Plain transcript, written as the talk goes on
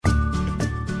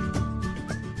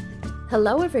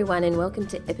Hello everyone and welcome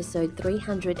to episode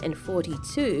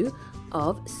 342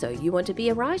 of So You Want to Be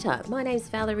a Writer. My name's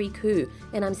Valerie Khoo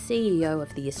and I'm CEO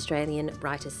of the Australian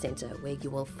Writers Centre, where you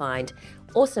will find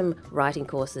awesome writing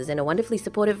courses and a wonderfully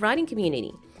supportive writing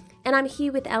community. And I'm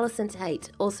here with Alison Tate,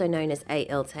 also known as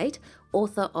A.L. Tate,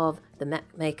 author of The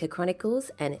Mapmaker Chronicles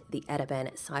and the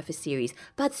Ataban Cypher series.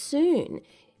 But soon,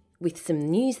 with some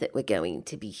news that we're going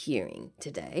to be hearing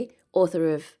today,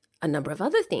 author of a number of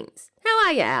other things. How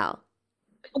are you, Al?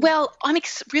 Well, I'm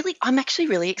actually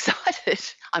really excited.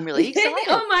 I'm really excited.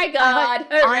 Oh my God!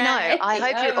 I know. I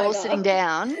hope you're all sitting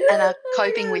down and are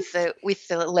coping with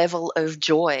the level of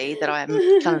joy that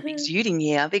I'm kind of exuding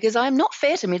here, because I'm not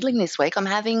fair to middling this week. I'm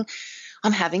having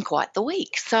quite the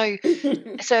week. So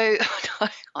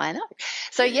I know.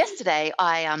 So yesterday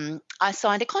I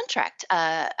signed a contract,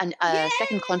 a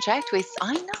second contract with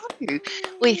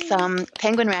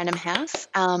Penguin Random House,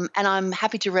 and I'm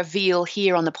happy to reveal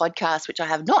here on the podcast, which I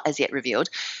have not as yet revealed,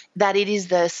 that it is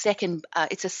the second.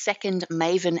 It's a second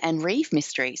Maven and Reeve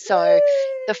mystery. So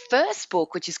the first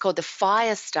book, which is called The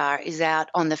Firestar, is out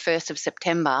on the 1st of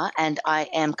September, and I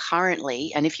am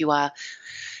currently, and if you are,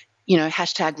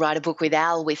 hashtag write a book with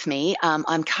Al with me,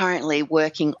 I'm currently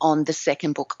working on the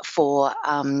second book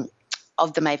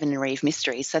of the Maven and Reeve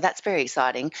mysteries. So that's very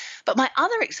exciting. But my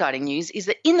other exciting news is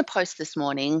that in the post this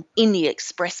morning, in the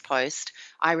Express Post,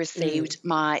 I received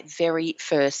my very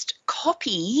first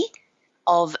copy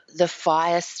of The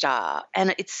Firestar.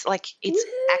 And it's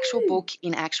actual book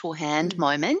in actual hand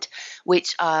moment,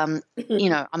 which,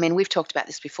 we've talked about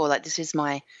this before. Like, this is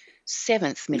my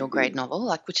 7th middle grade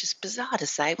novel, which is bizarre to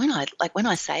say. When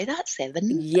I say that,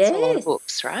 7, yes, that's a lot of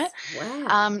books, right?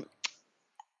 Wow.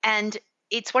 And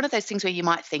it's one of those things where you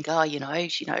might think,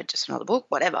 just another book,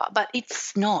 whatever. But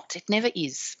it's not. It never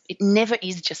is. It never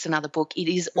is just another book. It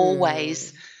is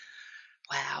always,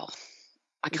 wow,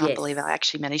 I can't believe I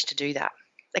actually managed to do that.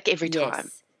 Every time.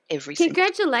 Every single time.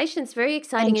 Congratulations. Very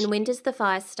exciting. And when does The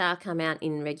Firestar come out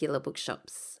in regular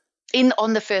bookshops?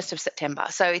 On the 1st of September.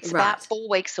 So it's about 4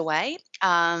 weeks away.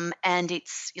 And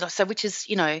it's, which is,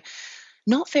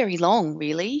 not very long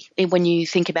really when you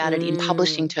think about it in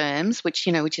publishing terms, which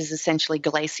is essentially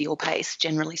glacial pace,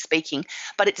 generally speaking.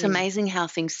 But it's amazing how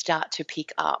things start to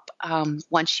pick up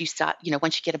once you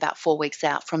get about 4 weeks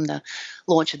out from the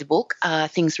launch of the book.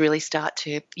 Things really start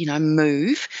to,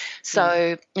 move.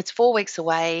 So it's 4 weeks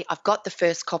away. I've got the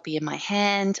first copy in my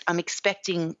hand. I'm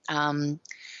expecting,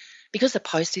 because the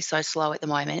post is so slow at the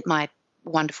moment, my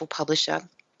wonderful publisher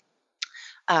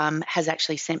has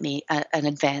actually sent me an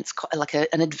advance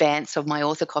of my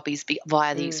author copies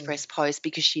via the Express Post,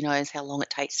 because she knows how long it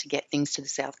takes to get things to the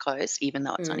South Coast, even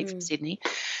though it's only from Sydney.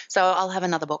 So I'll have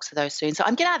another box of those soon. So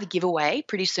I'm going to have a giveaway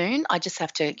pretty soon. I just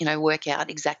have to, work out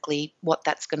exactly what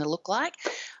that's going to look like.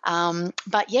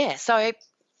 But yeah, so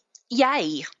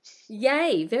yay.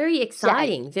 Yay, very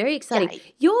exciting, very exciting.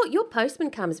 Yay. Your postman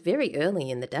comes very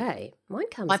early in the day. Mine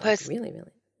comes really,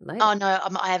 really late. Oh, no,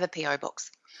 I have a PO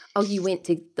box. Oh, you went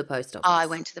to the post office? I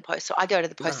went to the post. So I go to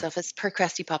the post office.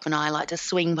 Procrasti Pup and I like to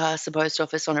swing past the post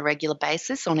office on a regular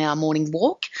basis on our morning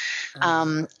walk.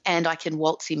 And I can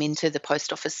waltz him into the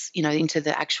post office, into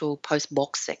the actual post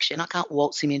box section. I can't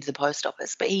waltz him into the post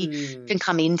office, but he can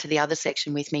come into the other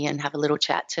section with me and have a little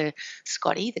chat to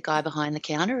Scotty, the guy behind the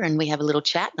counter, and we have a little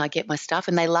chat and I get my stuff,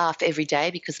 and they laugh every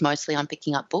day because mostly I'm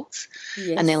picking up books.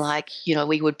 Yes. And they're like,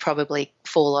 we would probably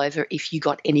fall over if you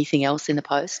got anything else in the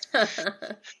post.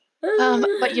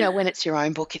 But when it's your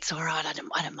own book, it's all right. I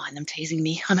don't mind them teasing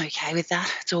me. I'm okay with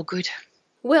that. It's all good.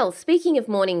 Well, speaking of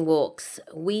morning walks,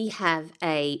 we have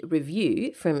a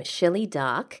review from Shelley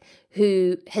Dark,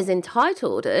 who has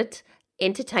entitled it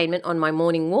 "Entertainment on My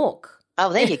Morning Walk."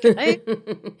 Oh, there you go.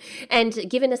 And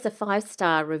given us a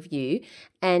 5-star review.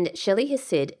 And Shelley has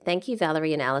said, "Thank you,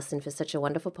 Valerie and Alison, for such a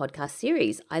wonderful podcast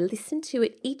series. I listen to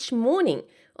it each morning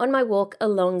on my walk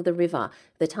along the river.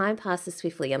 The time passes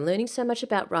swiftly. I'm learning so much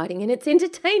about writing, and it's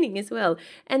entertaining as well.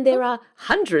 And there are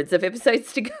hundreds of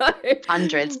episodes to go."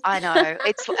 Hundreds, I know.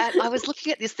 I was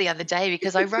looking at this the other day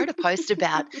because I wrote a post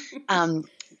about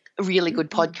really good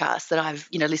podcasts that I've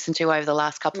listened to over the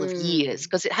last couple of years,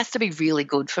 because it has to be really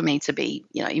good for me to be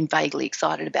vaguely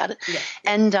excited about it.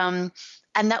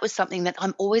 And that was something that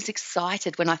I'm always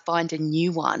excited when I find a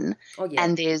new one.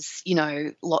 And there's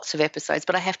lots of episodes,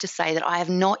 but I have to say that I have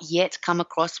not yet come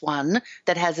across one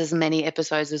that has as many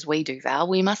episodes as we do, Val.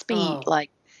 We must be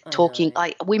talking,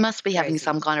 we must be having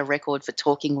some kind of record for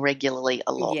talking regularly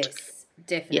a lot. Yes.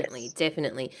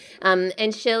 Definitely.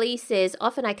 And Shelley says,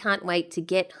 "Often I can't wait to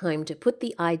get home to put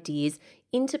the ideas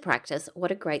into practice.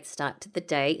 What a great start to the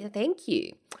day. Thank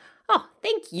you." Oh,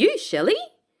 thank you, Shelley.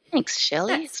 Thanks,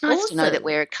 Shelley. That's It's nice to know that awesome.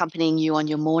 we're accompanying you on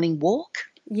your morning walk.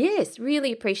 Yes,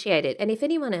 really appreciate it. And if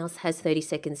anyone else has 30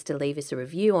 seconds to leave us a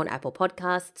review on Apple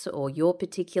Podcasts or your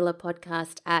particular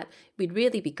podcast app, we'd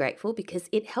really be grateful because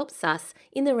it helps us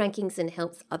in the rankings and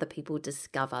helps other people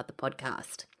discover the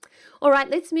podcast. All right,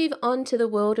 let's move on to the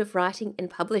world of writing and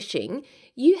publishing.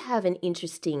 You have an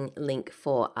interesting link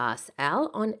for us,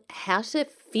 Al, on how to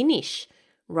finish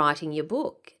writing your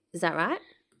book. Is that right?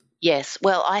 Yes.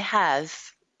 Well, I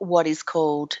have what is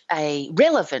called a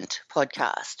relevant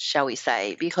podcast, shall we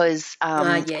say, because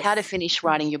Yes. how to finish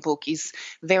writing your book is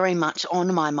very much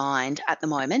on my mind at the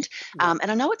moment. Yeah. And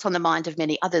I know it's on the mind of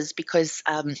many others because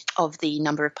of the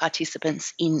number of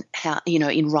participants in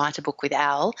in Write a Book with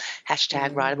Al,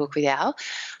 hashtag Write a Book with Al.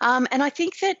 And I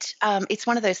think that it's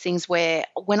one of those things where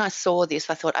when I saw this,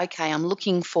 I thought, okay, I'm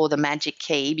looking for the magic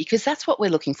key, because that's what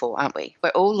we're looking for, aren't we? We're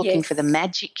all looking for the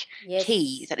magic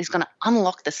key that is going to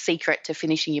unlock the secret to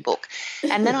finishing your book.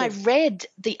 And then I read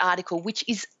the article, which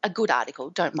is a good article,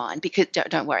 don't mind, because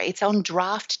don't worry, it's on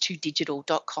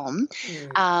draft2digital.com.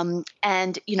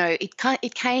 And,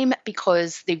 it came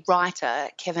because the writer,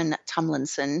 Kevin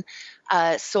Tumlinson,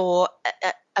 saw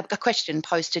a question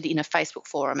posted in a Facebook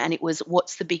forum, and it was,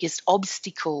 what's the biggest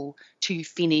obstacle to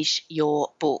finishing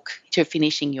your book?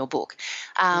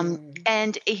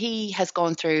 And he has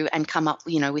gone through and come up,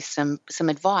 with some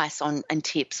advice on and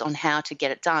tips on how to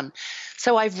get it done.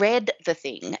 So I read the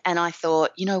thing and I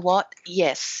thought, you know what?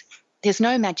 Yes, there's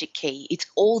no magic key. It's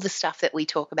all the stuff that we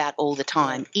talk about all the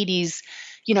time. It is,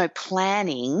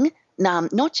 planning.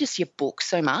 Not just your book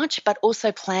so much, but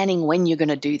also planning when you're going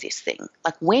to do this thing.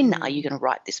 Like, when are you going to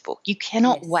write this book? You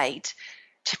cannot wait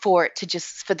for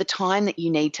the time that you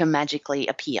need to magically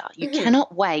appear. You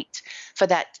cannot wait for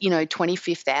that,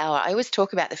 25th hour. I always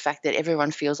talk about the fact that everyone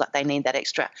feels like they need that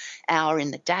extra hour in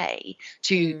the day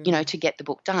to, to get the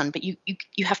book done. But you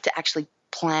have to actually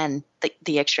plan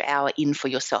the extra hour in for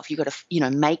yourself. You've got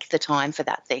to, make the time for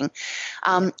that thing.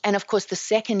 And of course, the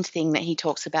second thing that he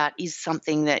talks about is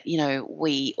something that,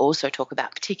 we also talk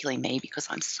about, particularly me, because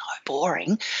I'm so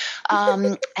boring.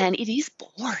 And it is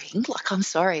boring. Like, I'm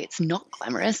sorry, it's not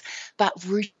glamorous, but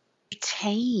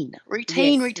routine.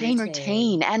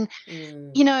 And,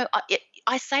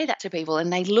 I say that to people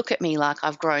and they look at me like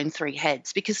I've grown 3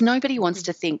 heads, because nobody wants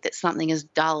to think that something as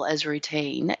dull as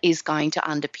routine is going to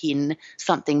underpin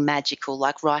something magical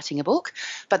like writing a book.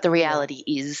 But the reality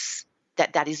is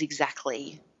that is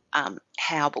exactly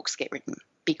how books get written.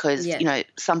 Because,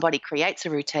 somebody creates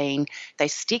a routine, they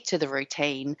stick to the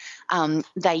routine,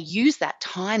 they use that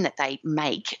time that they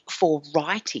make for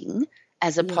writing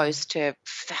as opposed to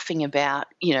faffing about,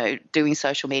 doing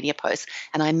social media posts.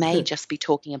 And I may just be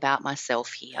talking about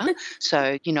myself here.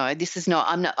 So, this is not,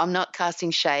 I'm not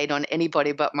casting shade on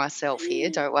anybody but myself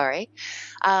here. Don't worry.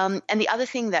 And the other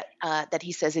thing that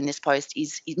he says in this post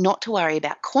is not to worry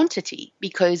about quantity,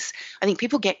 because I think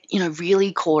people get,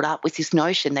 really caught up with this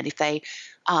notion that if they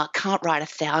can't write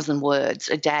 1,000 words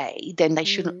a day, then they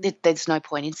shouldn't, there's no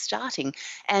point in starting.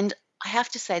 And I have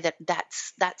to say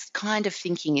that's kind of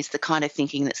thinking is the kind of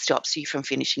thinking that stops you from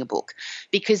finishing a book.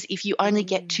 Because if you only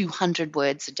get 200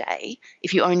 words a day,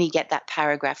 if you only get that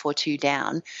paragraph or two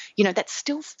down, that's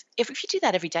still, if you do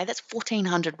that every day, that's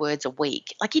 1,400 words a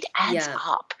week. Like, it adds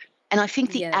up. And I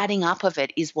think the adding up of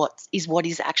it is what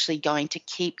is actually going to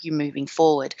keep you moving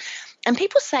forward. And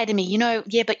people say to me,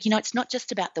 but it's not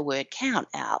just about the word count,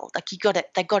 Al. Like,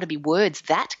 they've got to be words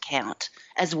that count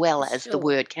as well as the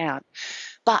word count.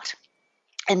 But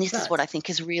this is what I think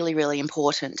is really, really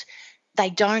important. They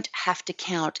don't have to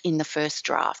count in the first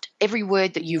draft. Every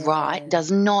word that you write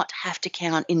does not have to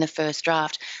count in the first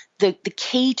draft. The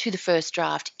key to the first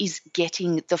draft is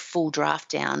getting the full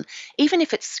draft down, even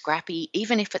if it's scrappy,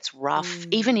 even if it's rough,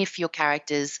 even if your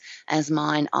characters, as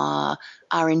mine are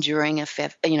enduring a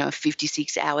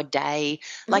 56-hour day.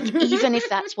 Like, even if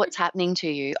that's what's happening to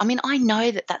you. I mean, I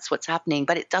know that that's what's happening,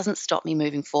 but it doesn't stop me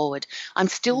moving forward. I'm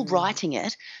still writing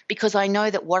it because I know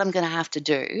that what I'm going to have to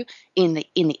do in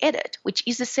the edit, which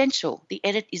is essential. The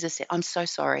edit is essential. I'm so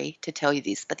sorry to tell you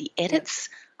this, but the edits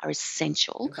are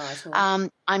essential. I'm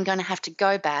going to have to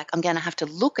go back. I'm going to have to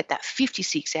look at that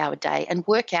 56-hour day and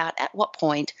work out at what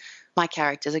point my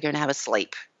characters are going to have a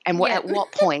sleep, and at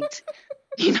what point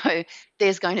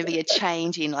there's going to be a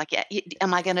change in, like,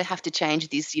 am I going to have to change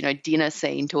this, dinner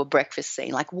scene to a breakfast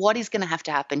scene? Like, what is going to have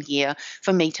to happen here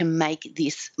for me to make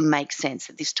this make sense,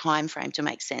 this time frame to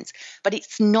make sense? But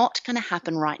it's not going to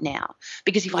happen right now,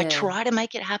 because if I try to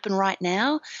make it happen right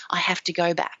now, I have to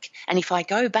go back. And if I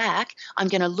go back, I'm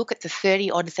going to look at the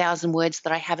 30-odd thousand words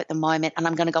that I have at the moment, and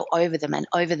I'm going to go over them and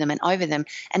over them and over them,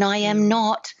 and I am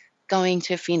not going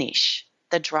to finish.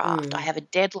 the draft. I have a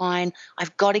deadline.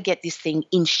 I've got to get this thing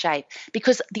in shape,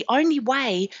 because the only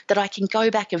way that I can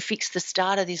go back and fix the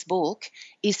start of this book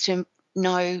is to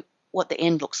know what the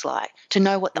end looks like, to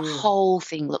know what the whole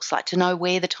thing looks like, to know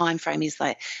where the time frame is.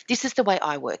 Like, this is the way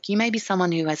I work. You may be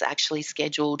someone who has actually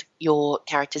scheduled your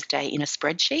character's day in a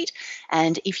spreadsheet,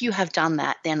 and if you have done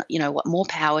that, then you know what, more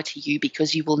power to you,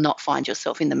 because you will not find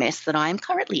yourself in the mess that I am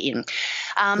currently in.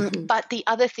 But the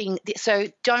other thing, so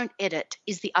don't edit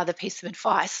is the other piece of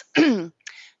advice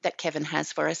that Kevin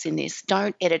has for us in this.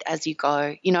 Don't edit as you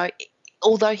go. You know,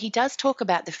 although he does talk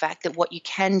about the fact that what you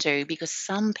can do, because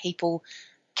some people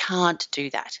can't do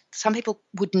that. Some people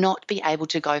would not be able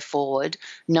to go forward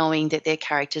knowing that their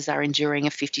characters are enduring a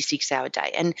 56-hour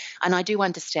day. And I do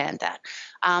understand that.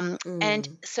 And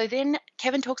so then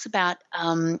Kevin talks about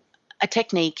a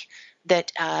technique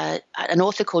that an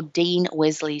author called Dean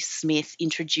Wesley Smith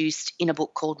introduced in a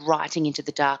book called Writing into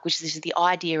the Dark, which is the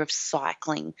idea of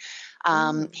cycling.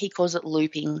 He calls it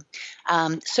looping.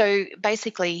 So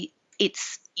basically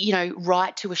it's, you know,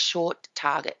 write to a short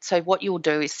target. So what you'll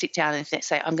do is sit down and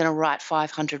say, I'm going to write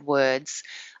 500 words.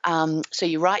 So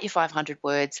you write your 500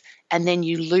 words, and then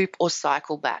you loop or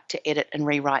cycle back to edit and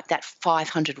rewrite that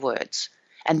 500 words.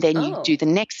 And then you do the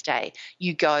next day.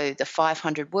 You go the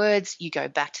 500 words, you go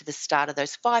back to the start of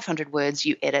those 500 words,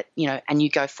 you edit, you know, and you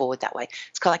go forward that way.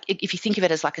 It's kind of like, if you think of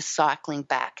it as like a cycling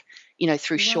back, you know,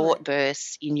 through short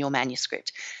bursts in your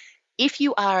manuscript. If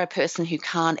you are a person who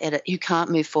can't edit, who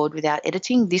can't move forward without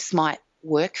editing, this might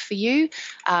work for you.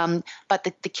 But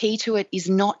the key to it is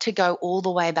not to go all the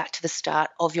way back to the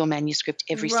start of your manuscript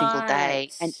every single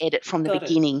day and edit from the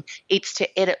beginning. It's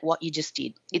to edit what you just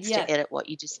did. It's to edit what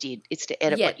you just did. It's to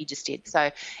edit what you just did.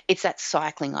 So it's that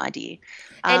cycling idea.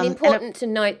 And important to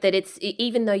note that it's,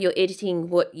 even though you're editing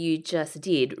what you just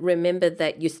did, remember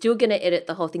that you're still going to edit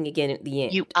the whole thing again at the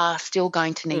end. You are still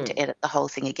going to need to edit the whole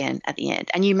thing again at the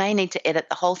end. And you may need to edit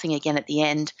the whole thing again at the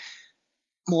end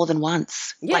more than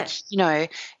once. Like, you know,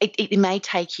 it may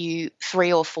take you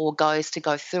 3 or 4 goes to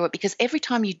go through it, because every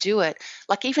time you do it,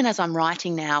 like even as I'm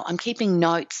writing now, I'm keeping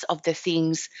notes of the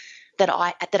things that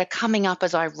are coming up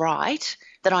as I write,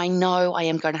 that I know I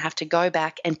am going to have to go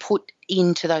back and put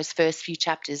into those first few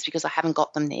chapters, because I haven't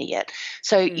got them there yet.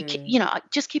 So, you know,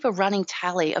 just keep a running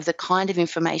tally of the kind of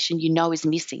information you know is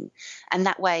missing. And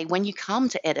that way, when you come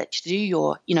to edit, to do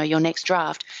your, you know, your next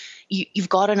draft, you've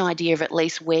got an idea of at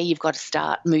least where you've got to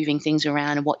start moving things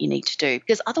around and what you need to do.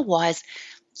 Because otherwise,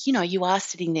 you know, you are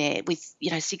sitting there with, you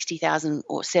know, 60,000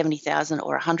 or 70,000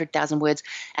 or 100,000 words,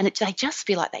 and they just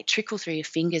feel like they trickle through your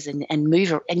fingers and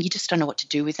move, and you just don't know what to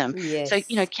do with them. So,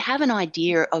 you know, have an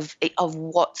idea of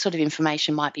what sort of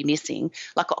information might be missing.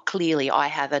 Like, clearly I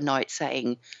have a note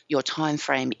saying your time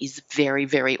frame is very,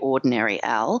 very ordinary,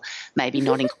 Al, maybe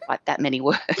not in quite that many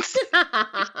words.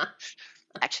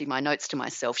 Actually, my notes to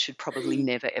myself should probably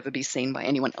never, ever be seen by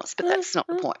anyone else, but that's not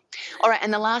the point. All right,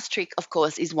 and the last trick, of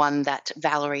course, is one that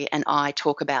Valerie and I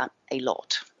talk about a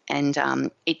lot,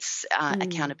 and it's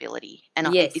accountability.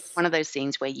 And it's one of those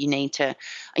things where you need to,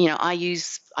 you know, I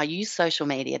use social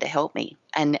media to help me,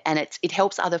 and it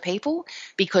helps other people,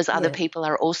 because other people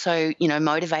are also, you know,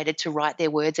 motivated to write their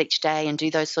words each day and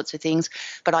do those sorts of things.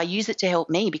 But I use it to help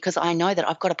me, because I know that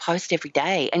I've got to post every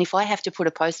day, and if I have to put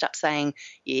a post up saying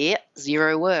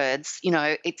 0 words, you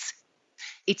know,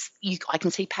 I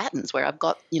can see patterns where I've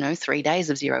got, you know, 3 days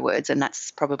of 0 words, and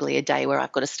that's probably a day where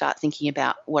I've got to start thinking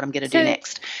about what I'm going to do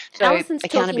next. So Alison's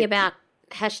talking about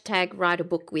hashtag write a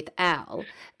book with Al.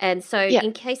 And so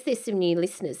in case there's some new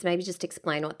listeners, maybe just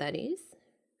explain what that is.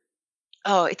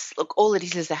 Oh, all it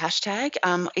is a hashtag.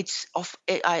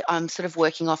 I'm sort of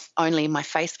working off only my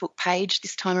Facebook page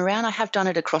this time around. I have done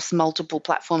it across multiple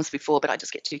platforms before, but I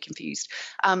just get too confused.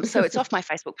 So it's off my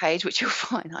Facebook page, which you'll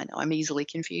find. I know I'm easily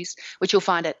confused, which you'll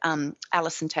find at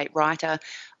Alison Tate Writer.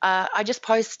 I just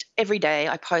post every day.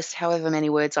 I post however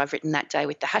many words I've written that day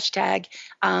with the hashtag,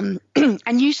 and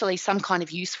usually some kind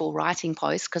of useful writing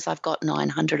post, because I've got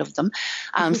 900 of them,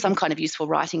 some kind of useful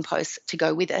writing post to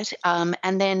go with it.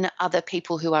 And then other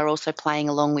people who are also playing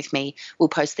along with me will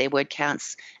post their word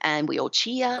counts, and we all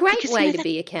cheer. Great way to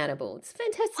be accountable. It's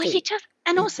fantastic.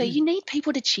 And also you need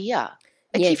people to cheer.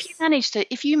 Like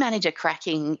if you manage a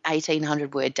cracking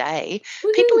 1,800 word day,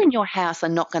 people in your house are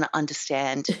not going to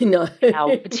understand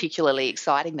how particularly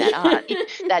exciting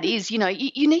that is. You know,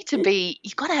 you need to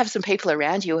you've got to have some people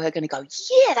around you who are going to go,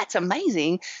 yeah, that's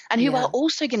amazing, and who are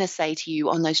also going to say to you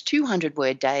on those 200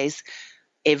 word days,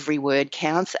 every word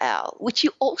counts, Al, which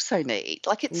you also need.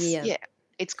 Like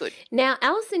It's good. Now,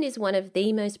 Alison is one of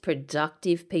the most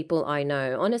productive people I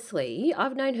know. Honestly,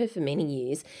 I've known her for many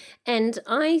years and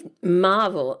I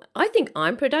marvel. I think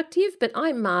I'm productive, but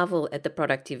I marvel at the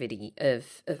productivity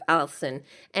of Alison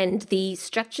and the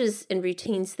structures and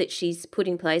routines that she's put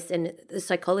in place and the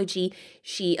psychology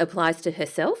she applies to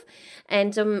herself.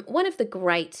 And one of the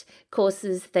great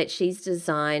courses that she's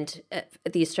designed at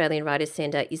the Australian Writers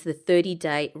Centre is the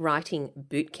 30-day writing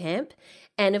boot camp.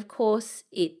 And of course,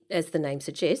 it, as the name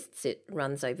suggests, it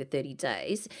runs over 30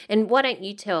 days. And why don't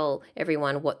you tell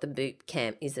everyone what the boot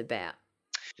camp is about?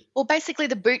 Well, basically,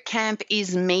 the boot camp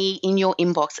is me in your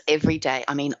inbox every day.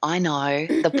 I mean, I know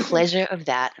the pleasure of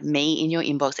that, me in your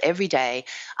inbox every day,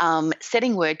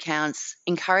 setting word counts,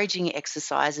 encouraging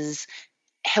exercises,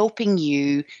 helping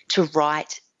you to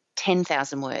write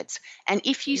 10,000 words. And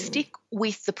if you stick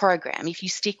with the program, if you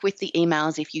stick with the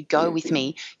emails, if you go with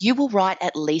me, you will write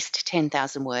at least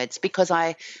 10,000 words because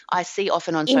I see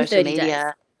often on social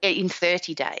media in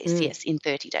 30 days, yes, in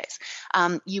 30 days,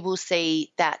 you will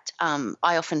see that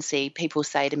I often see people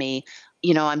say to me,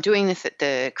 you know, I'm doing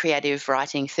the creative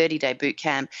writing 30-day boot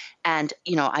camp and,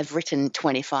 you know, I've written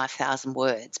 25,000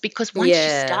 words because once you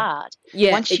start,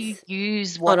 once you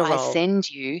use what I send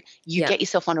you, you get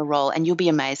yourself on a roll and you'll be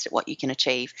amazed at what you can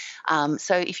achieve.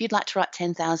 So if you'd like to write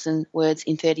 10,000 words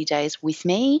in 30 days with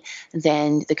me,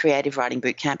 then the creative writing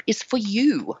boot camp is for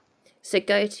you. So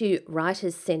go to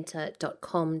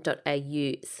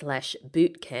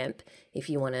writerscentre.com.au/bootcamp if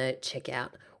you want to check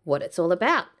out what it's all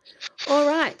about. All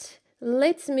right.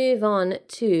 Let's move on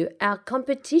to our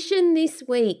competition this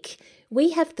week.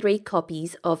 We have 3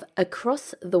 copies of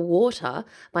Across the Water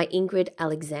by Ingrid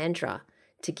Alexandra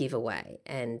to give away.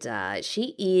 And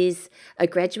she is a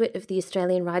graduate of the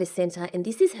Australian Writers Centre, and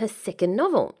this is her second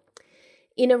novel.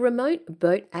 In a remote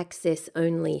boat access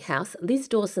only house, Liz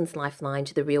Dawson's lifeline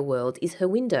to the real world is her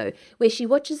window, where she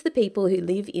watches the people who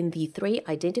live in the 3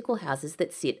 identical houses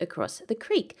that sit across the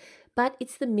creek. But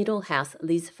it's the middle house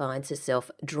Liz finds herself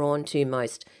drawn to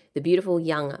most, the beautiful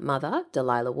young mother,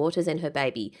 Delilah Waters, and her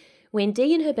baby. When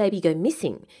Dee and her baby go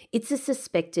missing, it's a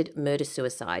suspected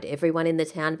murder-suicide. Everyone in the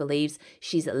town believes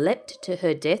she's leapt to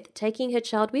her death, taking her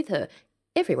child with her.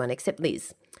 Everyone except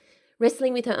Liz.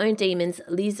 Wrestling with her own demons,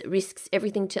 Liz risks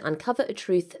everything to uncover a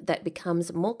truth that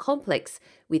becomes more complex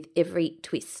with every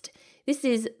twist. This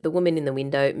is The Woman in the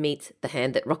Window meets The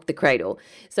Hand That Rocked the Cradle.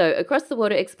 So Across the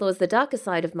Water explores the darker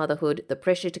side of motherhood, the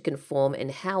pressure to conform,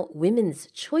 and how women's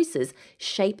choices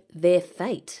shape their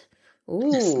fate.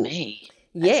 Ooh. That's me.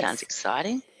 That sounds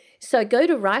exciting. So go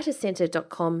to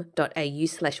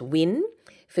writerscentre.com.au/win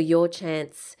for your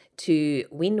chance to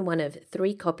win one of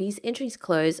 3 copies. Entries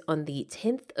close on the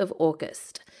 10th of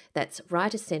August. That's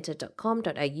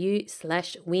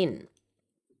writerscentre.com.au/win.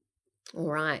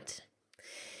 All right.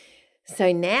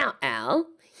 So now, Al,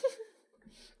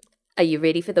 are you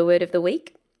ready for the word of the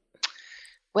week?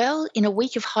 Well, in a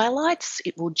week of highlights,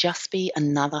 it will just be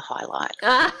another highlight.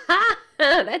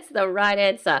 That's the right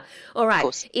answer. All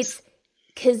right. It's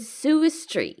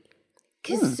casuistry.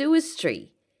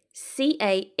 Casuistry.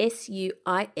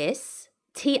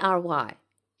 Casuistry.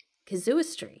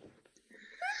 Casuistry.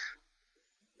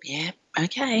 Yeah,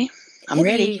 okay. I'm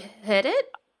ready. Have you heard it?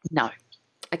 No.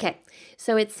 Okay,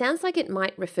 so it sounds like it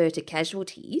might refer to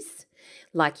casualties,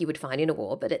 like you would find in a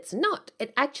war, but it's not.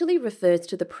 It actually refers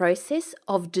to the process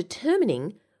of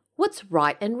determining what's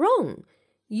right and wrong,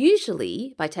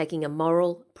 usually by taking a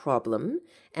moral problem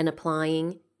and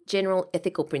applying general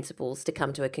ethical principles to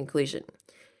come to a conclusion.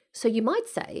 So you might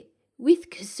say, with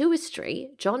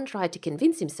casuistry, John tried to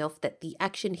convince himself that the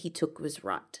action he took was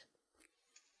right.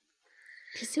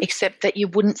 Except that you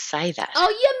wouldn't say that. Oh,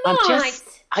 you might.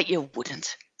 You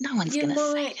wouldn't. No one's going to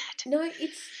say that. No,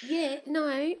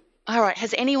 no. All right.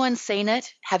 Has anyone seen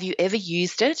it? Have you ever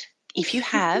used it? If you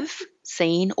have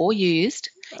seen or used,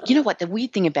 you know what? The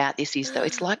weird thing about this is, though,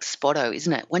 it's like Spotto,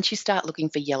 isn't it? Once you start looking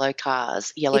for yellow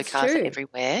cars are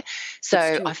everywhere.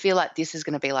 So I feel like this is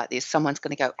going to be like this. Someone's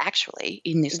going to go, actually,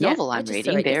 in this novel I'm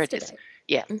reading, there it is.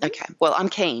 Yeah. Mm-hmm. Okay. Well, I'm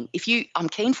keen. I'm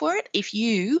keen for it. If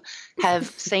you have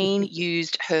seen,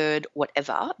 used, heard,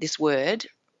 whatever, this word,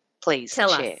 please tell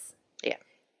share. Us.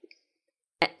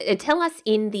 Tell us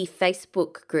in the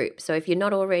Facebook group. So if you're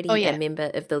not already a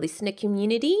member of the listener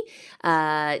community,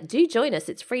 do join us.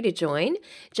 It's free to join.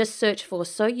 Just search for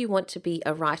So You Want to Be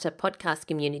a Writer podcast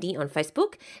community on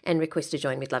Facebook and request to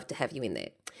join. We'd love to have you in there.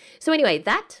 So anyway,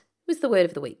 that was the word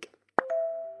of the week.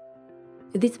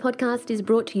 This podcast is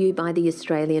brought to you by the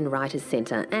Australian Writers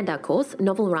Centre and our course,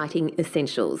 Novel Writing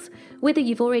Essentials. Whether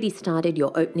you've already started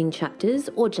your opening chapters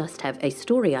or just have a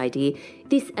story idea,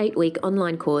 this 8-week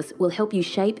online course will help you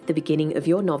shape the beginning of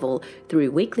your novel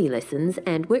through weekly lessons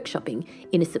and workshopping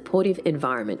in a supportive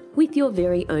environment with your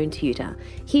very own tutor.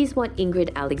 Here's what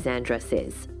Ingrid Alexandra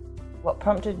says. What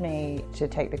prompted me to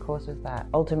take the course was that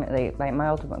ultimately, my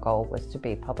ultimate goal was to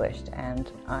be published, and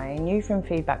I knew from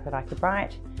feedback that I could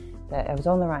write, that I was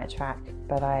on the right track,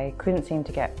 but I couldn't seem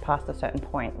to get past a certain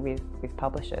point with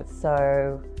publishers.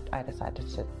 So I decided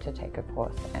to take a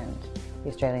course, and the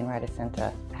Australian Writers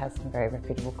Centre has some very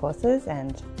reputable courses,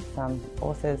 and some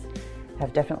authors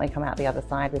have definitely come out the other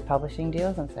side with publishing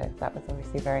deals, and so that was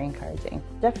obviously very encouraging.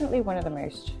 Definitely one of the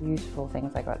most useful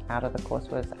things I got out of the course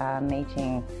was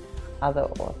meeting other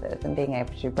authors and being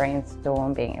able to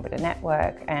brainstorm, being able to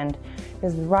network, and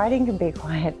because writing can be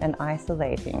quite an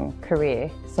isolating career,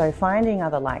 so finding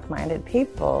other like-minded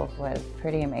people was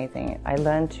pretty amazing. I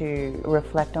learned to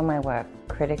reflect on my work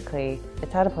critically.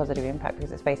 It's had a positive impact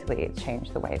because it's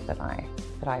changed the way that I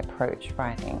approach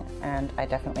writing, and I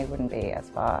definitely wouldn't be as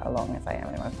far along as I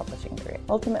am in my publishing career.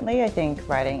 Ultimately, I think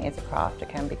writing is a craft. It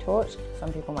can be taught.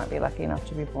 Some people might be lucky enough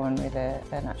to be born with a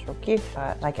natural gift,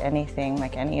 but like anything,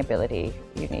 like any ability,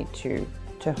 you need to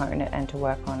hone it and to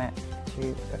work on it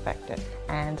to perfect it.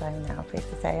 And I'm now pleased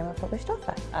to say I'm a published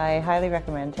author. I highly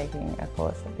recommend taking a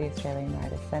course at the Australian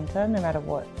Writers Centre, no matter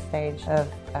what stage of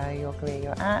your career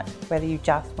you're at, whether you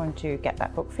just want to get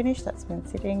that book finished that's been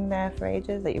sitting there for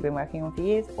ages, that you've been working on for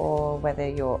years, or whether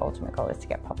your ultimate goal is to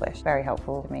get published. Very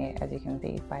helpful to me, as you can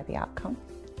see by the outcome.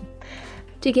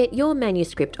 To get your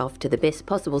manuscript off to the best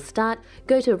possible start,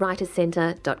 go to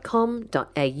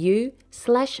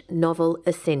writerscentre.com.au/novel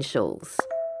essentials.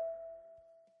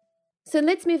 So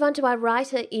let's move on to our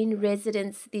writer in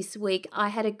residence this week. I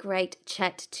had a great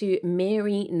chat to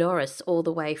Mary Norris all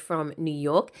the way from New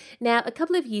York. Now, a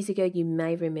couple of years ago, you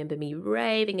may remember me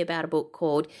raving about a book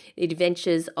called The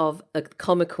Adventures of a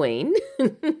Comma Queen.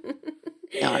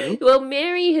 No. Well,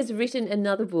 Mary has written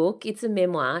another book. It's a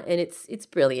memoir, and it's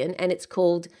brilliant, and it's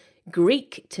called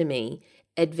Greek to Me,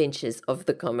 Adventures of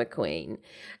the Comma Queen.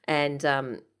 And,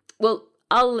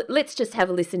 let's just have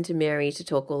a listen to Mary to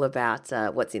talk all about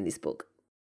what's in this book.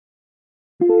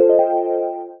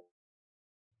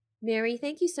 Mary,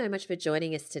 thank you so much for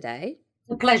joining us today.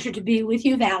 It's a pleasure to be with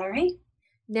you, Valerie.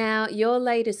 Now, your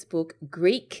latest book,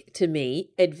 Greek to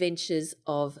Me, Adventures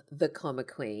of the Comma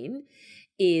Queen,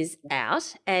 is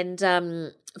out. And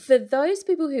for those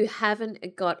people who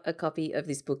haven't got a copy of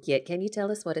this book yet, can you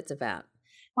tell us what it's about?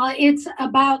 Well, it's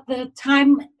about the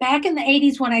time back in the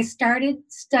 80s when I started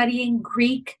studying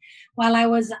Greek while I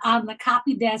was on the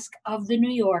copy desk of the New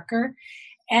Yorker.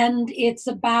 And it's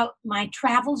about my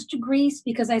travels to Greece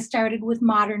because I started with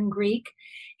modern Greek.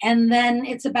 And then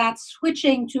it's about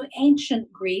switching to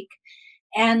ancient Greek.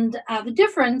 And the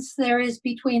difference there is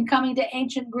between coming to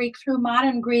ancient Greek through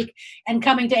modern Greek and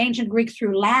coming to ancient Greek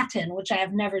through Latin, which I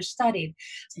have never studied.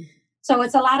 So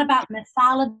it's a lot about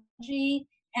mythology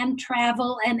and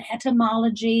travel and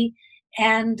etymology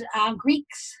and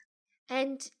Greeks.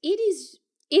 And it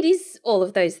is all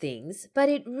of those things, but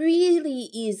it really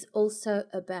is also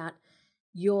about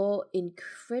your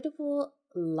incredible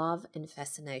love and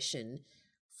fascination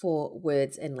for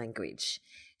words and language.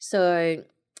 So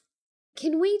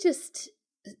can we just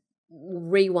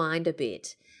rewind a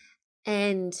bit,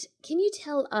 and can you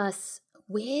tell us,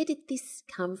 where did this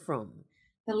come from?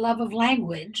 The love of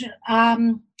language.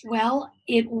 Well,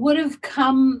 it would have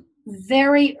come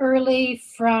very early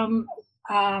from,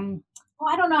 I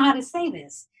don't know how to say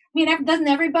this. I mean, doesn't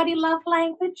everybody love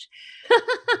language?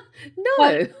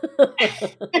 No.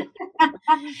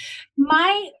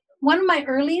 One of my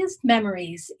earliest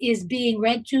memories is being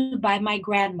read to by my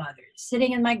grandmother,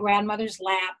 sitting in my grandmother's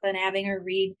lap and having her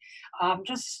read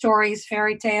just stories,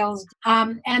 fairy tales.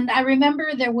 And I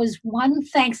remember there was one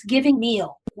Thanksgiving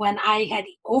meal when I had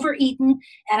overeaten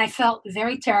and I felt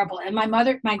very terrible. And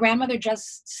my grandmother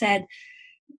just sat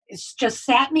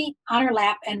me on her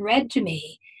lap and read to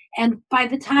me. And by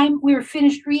the time we were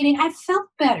finished reading, I felt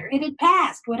better. It had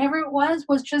passed. Whatever it was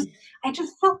I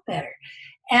just felt better.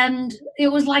 And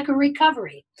it was like a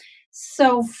recovery.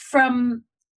 So from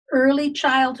early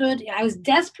childhood, I was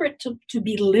desperate to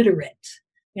be literate.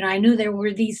 You know, I knew there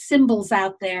were these symbols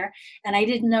out there, and I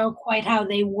didn't know quite how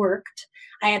they worked.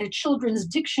 I had a children's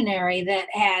dictionary that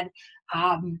had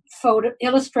photo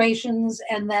illustrations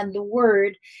and then the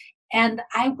word, and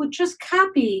I would just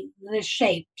copy the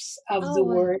shapes of the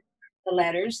word, the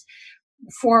letters,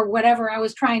 for whatever I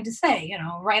was trying to say. You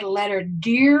know, write a letter,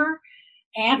 dear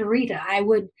Aunt Rita. I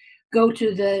would go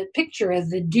to the picture of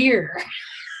the deer.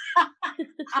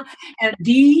 And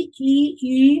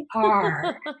DEER.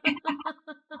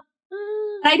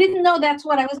 I didn't know that's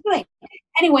what I was doing.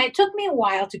 Anyway, it took me a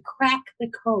while to crack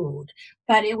the code,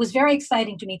 but it was very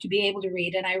exciting to me to be able to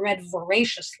read, and I read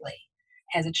voraciously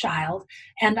as a child.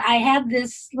 And I had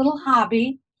this little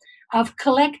hobby of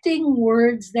collecting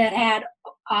words that had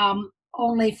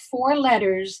only 4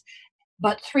 letters,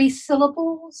 but 3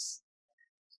 syllables,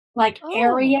 like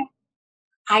area,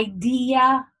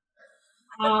 idea,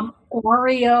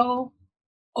 Oreo,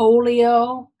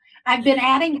 oleo. I've been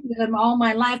adding to them all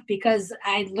my life because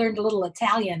I learned a little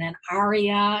Italian, and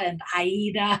aria and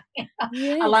aida.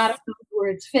 A lot of those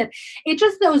words fit. It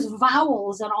just, those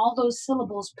vowels and all those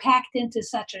syllables packed into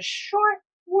such a short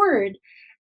word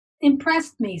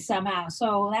impressed me somehow.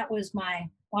 So that was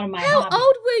one of my How hobbies.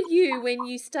 old were you when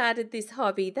you started this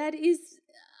hobby? That's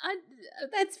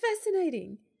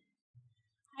fascinating.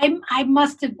 I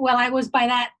must have, well, I was by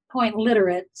that point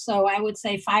literate, so I would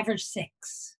say 5 or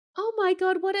 6. Oh my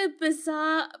God, what a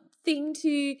bizarre thing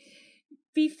to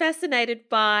be fascinated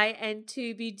by and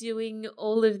to be doing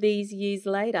all of these years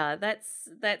later. That's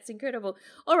incredible.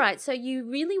 All right, so you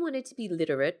really wanted to be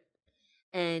literate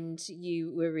and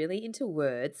you were really into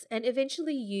words, and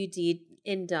eventually you did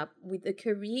end up with a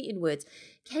career in words.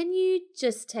 Can you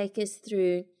just take us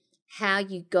through how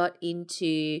you got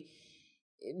into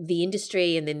the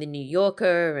industry and then the New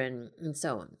Yorker and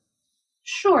so on?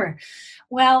 Sure.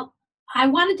 Well, I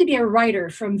wanted to be a writer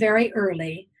from very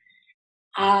early.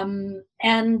 And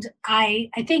I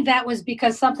think that was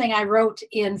because something I wrote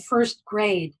in first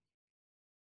grade.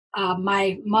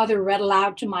 My mother read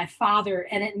aloud to my father,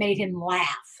 and it made him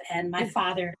laugh. And my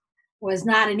father was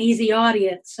not an easy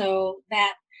audience, so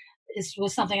this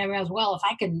was something I realized, well, if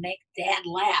I can make Dad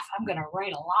laugh, I'm going to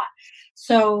write a lot.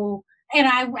 So, and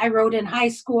I wrote in high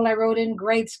school, I wrote in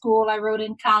grade school, I wrote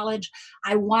in college.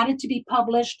 I wanted to be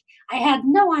published. I had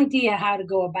no idea how to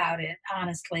go about it,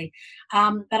 honestly.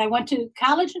 But I went to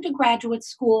college and to graduate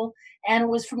school, and it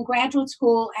was from graduate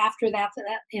school after that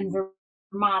in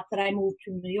Vermont that I moved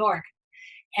to New York.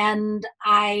 And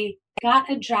I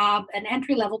got a job, an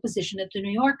entry-level position at the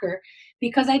New Yorker,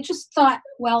 because I just thought,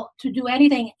 well, to do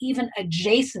anything even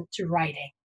adjacent to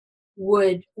writing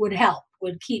would help,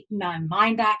 would keep my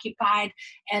mind occupied,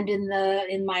 and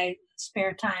in my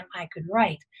spare time I could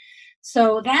write.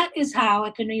 So that is how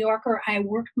at the New Yorker I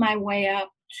worked my way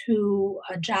up to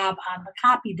a job on the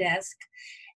copy desk,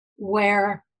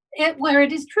 where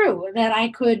it is true that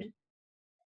I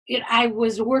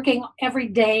was working every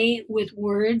day with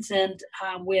words and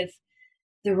with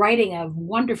the writing of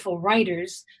wonderful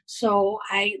writers. So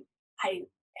I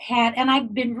had, and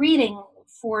I've been reading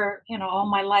for all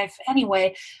my life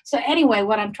anyway. So anyway,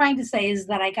 what I'm trying to say is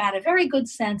that I got a very good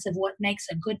sense of what makes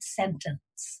a good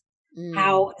sentence,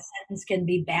 how a sentence can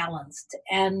be balanced.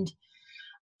 And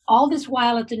all this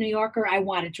while at the New Yorker, I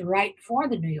wanted to write for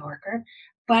the New Yorker,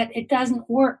 but it doesn't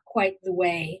work quite the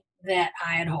way that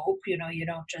I had hoped. You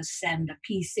don't just send a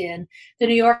piece in. The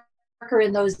New Yorker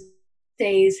in those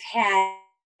days had,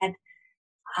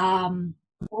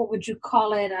 what would you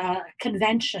call it, a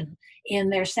convention in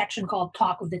their section called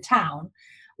Talk of the Town,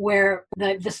 where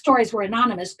the stories were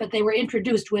anonymous, but they were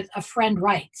introduced with "a friend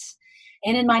writes."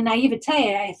 And in my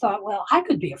naivete, I thought, well, I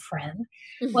could be a friend.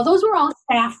 Mm-hmm. Well, those were all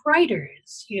staff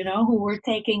writers, who were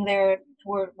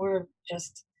were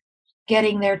just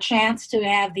getting their chance to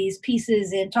have these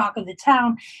pieces in Talk of the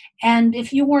Town. And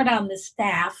if you weren't on the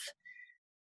staff,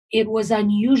 it was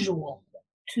unusual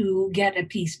to get a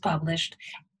piece published.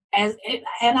 And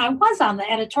I was on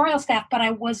the editorial staff, but I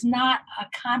was not a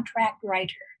contract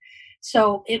writer.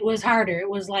 So it was harder. It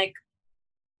was like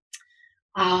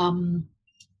the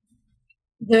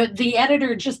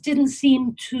editor just didn't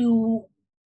seem to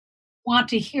want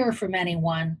to hear from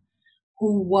anyone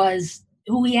who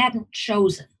he hadn't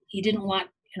chosen. He didn't want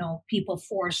people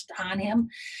forced on him.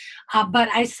 But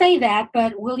I say that,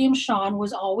 but William Shawn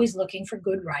was always looking for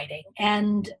good writing.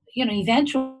 And,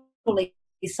 eventually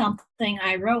something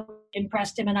I wrote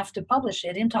impressed him enough to publish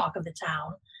it in Talk of the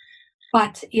Town.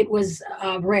 But it was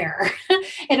rare.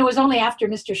 And it was only after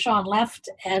Mr. Shawn left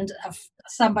and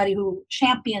somebody who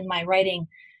championed my writing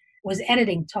was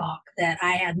editing Talk that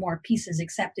I had more pieces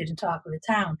accepted in Talk of the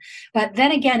Town. But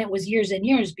then again, it was years and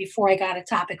years before I got a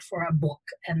topic for a book.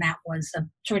 And that was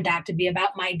turned out to be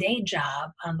about my day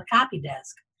job on the copy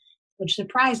desk, which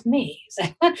surprised me.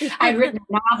 I'd written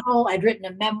a novel, I'd written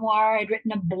a memoir, I'd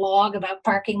written a blog about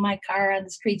parking my car on the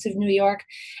streets of New York.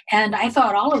 And I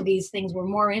thought all of these things were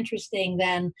more interesting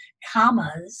than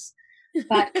commas.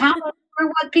 But commas were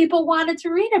what people wanted to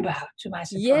read about, to my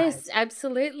surprise. Yes,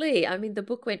 absolutely. I mean, the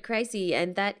book went crazy,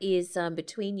 and that is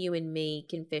Between You and Me,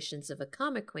 Confessions of a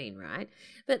Karma Queen, right?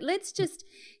 But let's just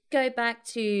go back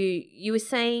to, you were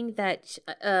saying that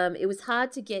it was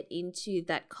hard to get into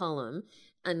that column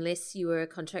unless you were a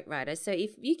contract writer. So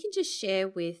if you can just share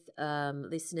with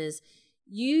listeners,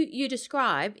 you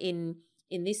describe in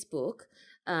this book,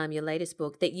 your latest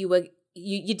book, that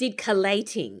you did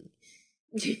collating.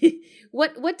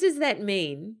 What does that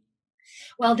mean?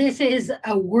 Well, this is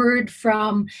a word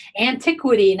from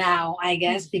antiquity now, I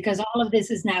guess, because all of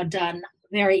this is now done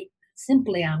very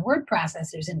simply on word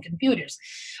processors and computers.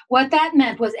 What that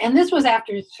meant was, and this was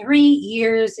after 3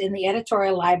 years in the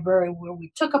editorial library where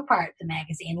we took apart the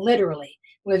magazine literally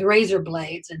with razor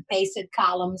blades and pasted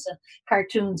columns and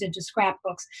cartoons into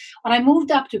scrapbooks. When I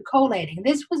moved up to collating,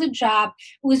 this was a job,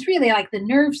 it was really like the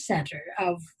nerve center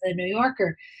of the New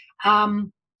Yorker.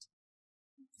 When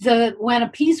a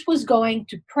piece was going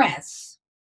to press,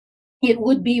 it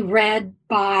would be read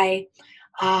by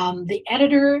the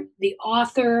editor, the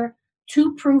author,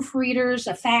 2 proofreaders,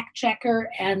 a fact checker,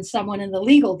 and someone in the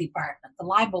legal department, the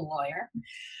libel lawyer.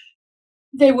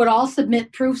 They would all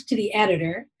submit proofs to the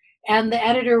editor, and the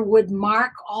editor would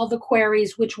mark all the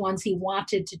queries, which ones he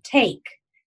wanted to take.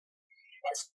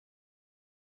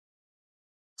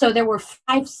 So there were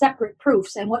 5 separate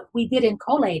proofs, and what we did in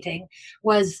collating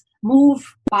was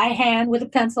move by hand with a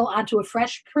pencil onto a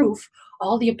fresh proof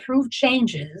all the approved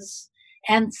changes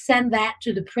and send that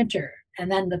to the printer.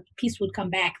 And then the piece would come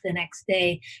back the next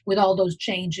day with all those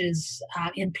changes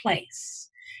in place.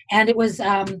 And it was,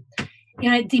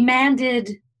 it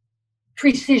demanded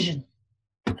precision.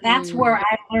 That's where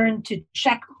I learned to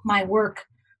check my work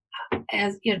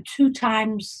as 2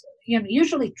 times,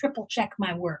 usually triple check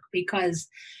my work, because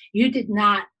you did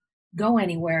not go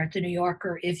anywhere at the New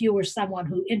Yorker if you were someone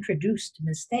who introduced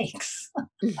mistakes.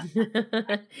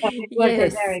 It was a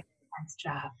very nice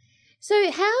job.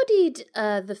 So how did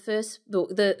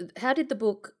how did the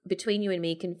book Between You and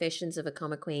Me, Confessions of a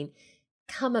Karma Queen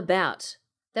come about?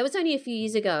 That was only a few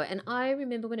years ago, and I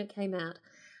remember when it came out,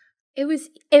 it was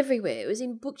everywhere. It was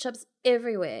in bookshops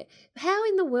everywhere. How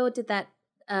in the world did that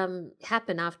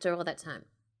happen after all that time?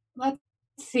 Let's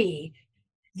see.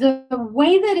 The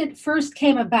way that it first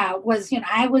came about was,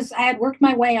 I had worked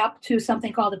my way up to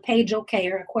something called a page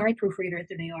okayer, a query proofreader at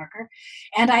the New Yorker,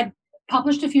 and I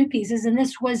published a few pieces, and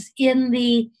this was in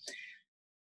the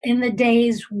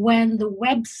days when the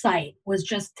website was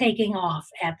just taking off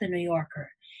at the New Yorker.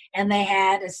 And they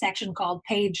had a section called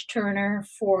Page Turner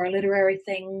for literary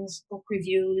things, book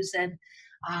reviews, and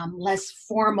less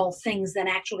formal things that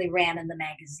actually ran in the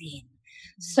magazine.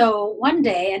 So one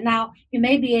day, and now you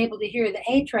may be able to hear the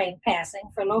A train passing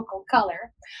for local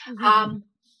color,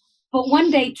 but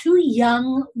one day 2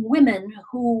 young women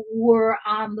who were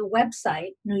on the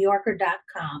website,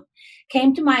 newyorker.com,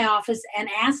 came to my office and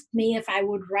asked me if I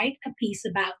would write a piece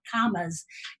about commas,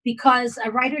 because a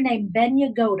writer named Ben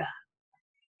Yagoda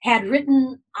had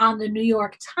written on the New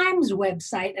York Times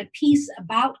website a piece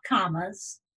about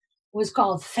commas. It was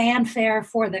called Fanfare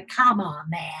for the Comma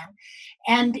Man.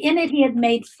 And in it, he had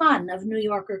made fun of New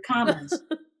Yorker commas.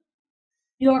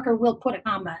 New Yorker will put a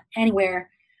comma anywhere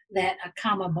that a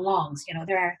comma belongs.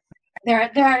 There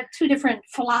are 2 different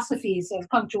philosophies of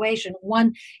punctuation.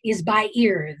 One is by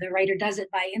ear. The writer does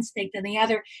it by instinct. And the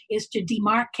other is to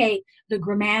demarcate the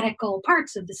grammatical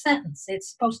parts of the sentence.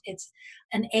 It's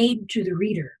an aid to the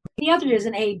reader. The other is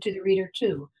an aid to the reader,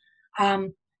 too.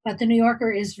 But the New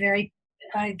Yorker is very,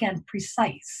 again,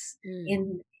 precise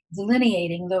in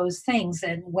delineating those things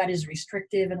and what is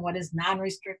restrictive and what is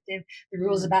non-restrictive, the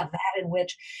rules about that and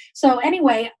which. So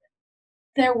anyway,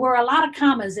 there were a lot of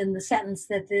commas in the sentence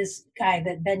that this guy,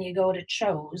 that Ben Yagoda,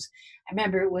 chose. I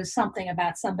remember it was something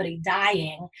about somebody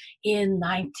dying in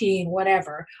 19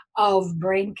 whatever of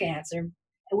brain cancer,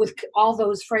 with all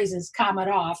those phrases commaed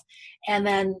off. And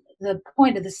then the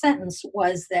point of the sentence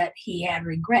was that he had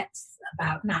regrets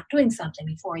about not doing something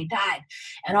before he died.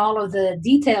 And all of the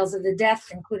details of the death,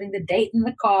 including the date and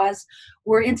the cause,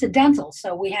 were incidental.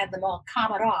 So we had them all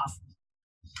commaed off.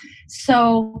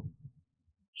 So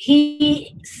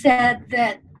he said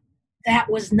that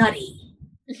was nutty.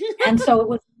 And so it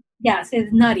was, yes,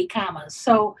 it's nutty commas.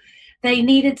 So they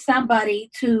needed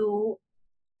somebody to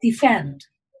defend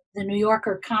the New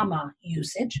Yorker comma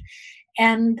usage.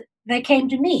 And they came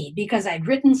to me because I'd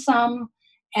written some,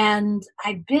 and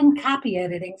I'd been copy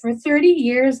editing for 30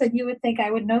 years, and you would think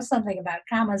I would know something about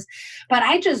commas. But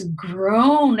I just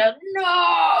groaned,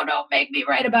 no, don't make me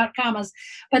write about commas.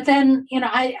 But then,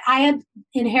 I had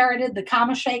inherited the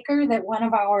comma shaker that one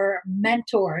of our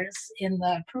mentors in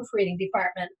the proofreading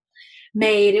department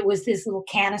made. It was this little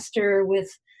canister with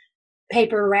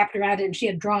paper wrapped around it, and she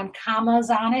had drawn commas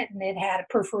on it, and it had a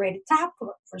perforated top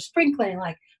for sprinkling,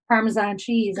 like Parmesan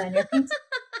cheese on your pizza.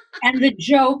 And the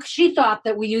joke, she thought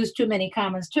that we used too many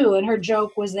commas too, and her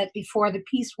joke was that before the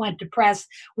piece went to press,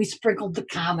 we sprinkled the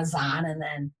commas on and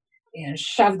then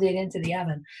shoved it into the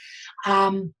oven.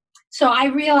 So I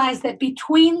realized that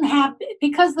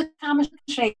because the comma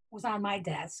shape was on my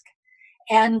desk,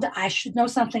 and I should know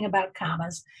something about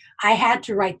commas, I had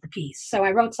to write the piece. So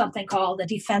I wrote something called In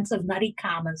Defense of Nutty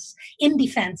Commas.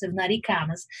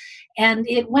 And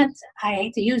it went, I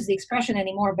hate to use the expression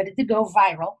anymore, but it did go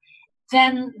viral.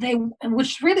 Then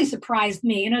which really surprised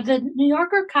me, the New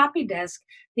Yorker copy desk,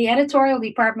 the editorial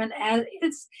department, had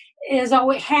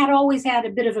always had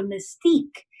a bit of a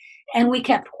mystique. And we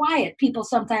kept quiet. People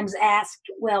sometimes asked,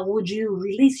 well, would you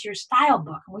release your style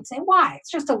book? And we'd say, why? It's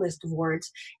just a list of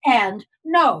words. And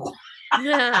no.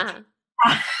 Yeah.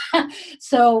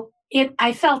 So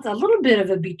I felt a little bit of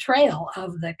a betrayal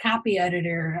of the copy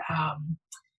editor,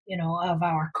 of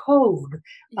our code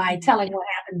by telling what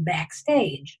happened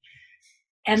backstage.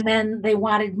 And then they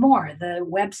wanted more. The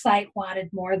website wanted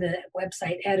more. The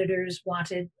website editors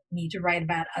wanted me to write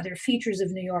about other features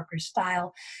of New Yorker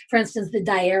style. For instance, the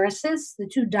diaresis, the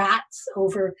two dots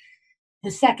over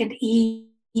the second E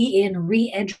in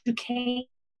re-educate.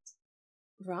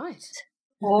 Right.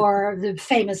 Or the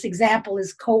famous example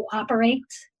is cooperate.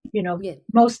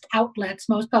 Most outlets,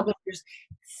 most publishers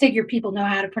figure people know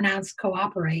how to pronounce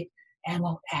cooperate and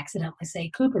won't accidentally say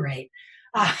cooperate.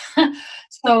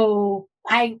 So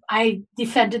I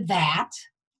defended that,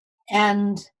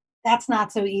 and that's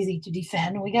not so easy to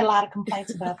defend. We get a lot of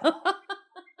complaints about that.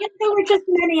 There were just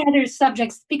many other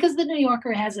subjects, because the New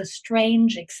Yorker has a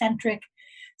strange, eccentric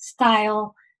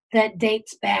style that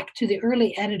dates back to the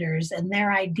early editors and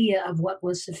their idea of what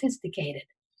was sophisticated.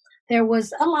 There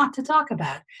was a lot to talk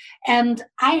about. And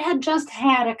I had just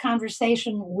had a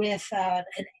conversation with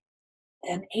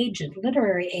an agent,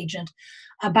 literary agent,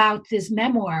 about this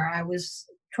memoir I was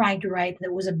trying to write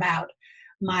that was about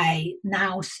my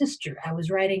now sister. I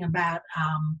was writing about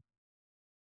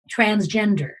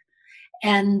transgender.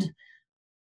 And,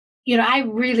 I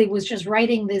really was just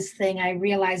writing this thing, I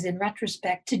realized in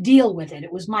retrospect, to deal with it.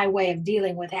 It was my way of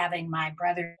dealing with having my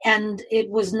brother. And it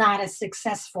was not a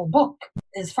successful book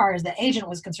as far as the agent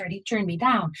was concerned. He turned me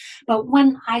down. But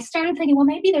when I started thinking, well,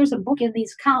 maybe there's a book in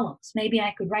these columns. Maybe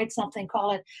I could write something,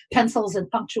 call it Pencils and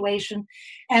Punctuation.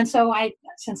 And so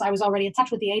since I was already in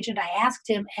touch with the agent, I asked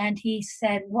him, and he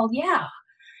said, well, yeah,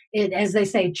 it, as they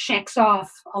say, checks off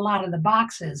a lot of the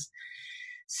boxes.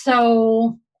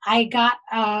 So I got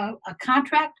a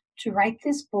contract to write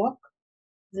this book.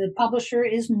 The publisher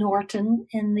is Norton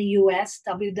in the U.S.,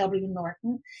 W.W.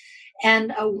 Norton,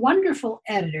 and a wonderful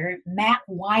editor, Matt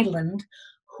Weiland,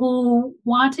 who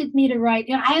wanted me to write.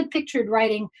 I had pictured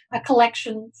writing a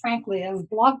collection, frankly, of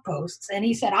blog posts, and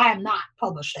he said, I am not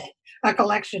publishing a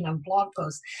collection of blog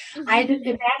posts. Mm-hmm. I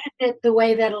imagined it the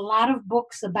way that a lot of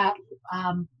books about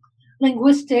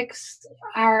linguistics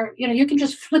are, you can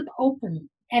just flip open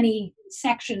any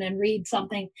section and read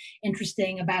something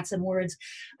interesting about some words.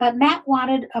 But Matt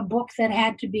wanted a book that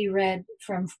had to be read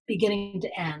from beginning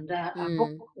to end, a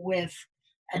book with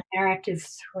a narrative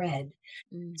thread.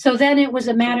 So then it was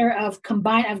a matter of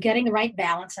getting the right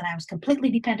balance, and I was completely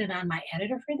dependent on my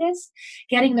editor for this,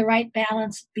 getting the right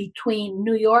balance between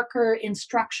New Yorker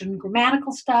instruction,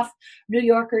 grammatical stuff, New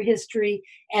Yorker history,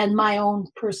 and my own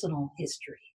personal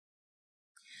history.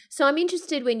 So I'm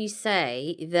interested when you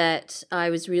say that I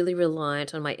was really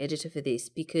reliant on my editor for this,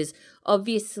 because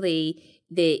obviously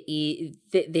there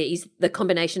is the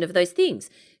combination of those things: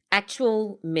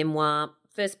 actual memoir,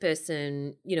 first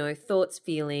person, thoughts,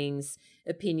 feelings,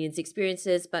 opinions,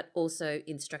 experiences, but also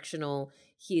instructional.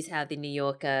 Here's how the New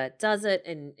Yorker does it,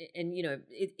 and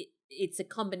it's a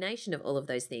combination of all of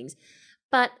those things.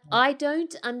 But I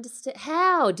don't understand.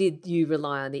 How did you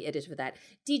rely on the editor for that?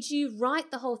 Did you write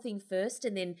the whole thing first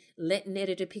and then let an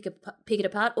editor pick it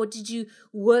apart? Or did you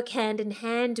work hand in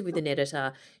hand with an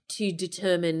editor to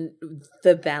determine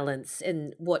the balance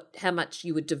and how much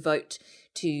you would devote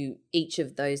to each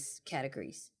of those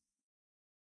categories?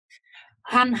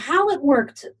 How it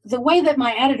worked, the way that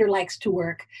my editor likes to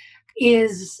work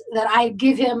is that I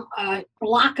give him a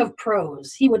block of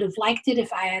prose. He would have liked it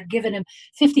if I had given him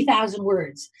 50,000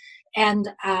 words. And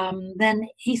then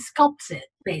he sculpts it,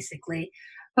 basically.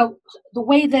 But the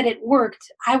way that it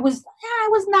worked, I was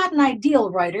not an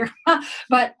ideal writer,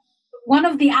 but one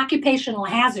of the occupational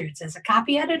hazards as a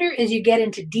copy editor is you get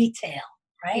into detail,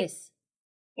 right? Yes.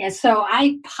 Yeah, so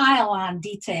I pile on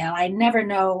detail. I never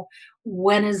know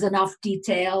when is enough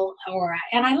detail,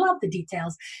 and I love the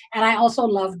details. And I also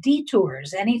love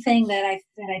detours. Anything that I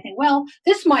think, well,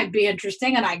 this might be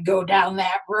interesting, and I go down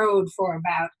that road for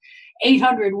about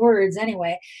 800 words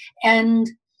anyway. And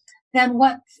then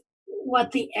what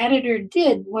the editor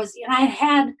did was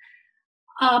I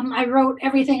wrote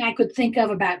everything I could think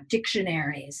of about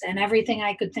dictionaries and everything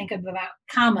I could think of about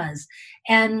commas.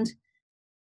 And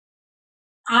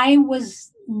I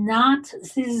was not,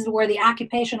 this is where the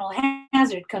occupational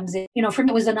hazard comes in. For me,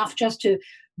 it was enough just to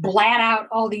blat out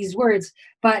all these words.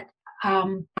 But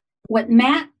what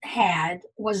Matt had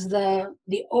was the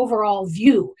overall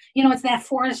view. It's that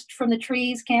forest from the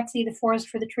trees, can't see the forest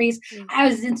for the trees. Mm. I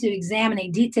was into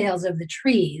examining details of the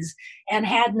trees and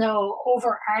had no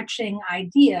overarching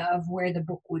idea of where the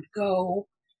book would go.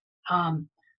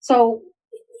 So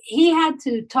he had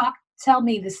to tell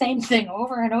me the same thing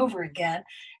over and over again,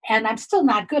 and I'm still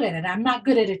not good at it. I'm not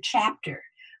good at a chapter.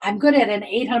 I'm good at an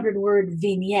 800-word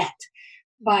vignette.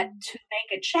 But to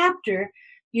make a chapter,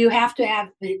 you have to have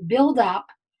it build up,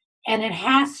 and it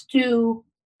has to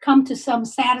come to some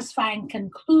satisfying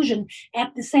conclusion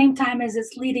at the same time as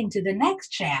it's leading to the next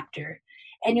chapter.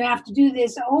 And you have to do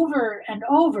this over and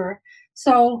over.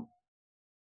 So,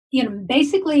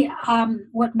 basically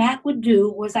what Matt would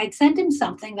do was I'd send him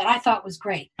something that I thought was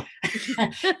great. For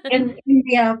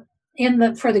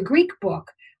the Greek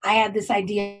book, I had this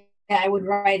idea I would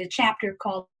write a chapter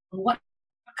called "What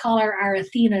Color Are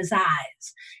Athena's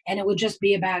Eyes?" And it would just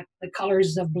be about the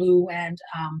colors of blue and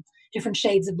different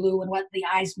shades of blue and what the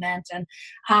eyes meant.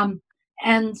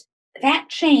 And that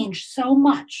changed so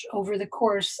much over the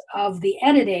course of the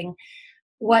editing.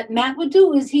 What Matt would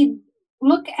do is he'd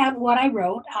look at what I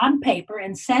wrote on paper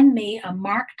and send me a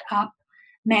marked up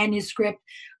manuscript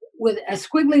with a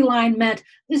squiggly line meant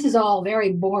this is all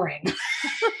very boring.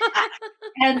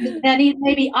 And then he'd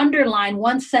maybe underline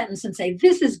one sentence and say,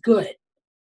 this is good.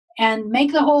 And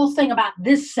make the whole thing about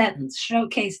this sentence,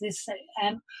 showcase this.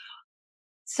 And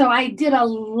so I did a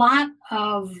lot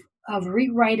of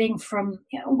rewriting from,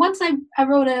 once I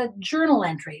wrote a journal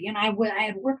entry, and I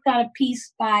had worked on a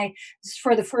piece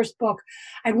for the first book,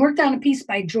 I worked on a piece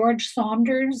by George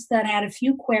Saunders that had a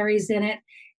few queries in it,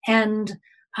 and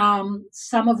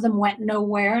some of them went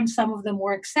nowhere and some of them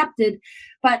were accepted.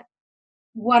 But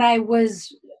what I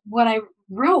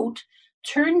wrote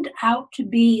turned out to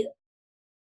be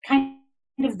kind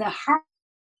of the heart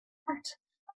of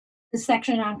the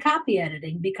section on copy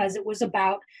editing, because it was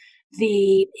about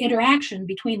the interaction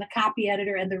between the copy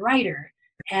editor and the writer.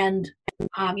 And,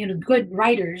 good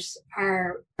writers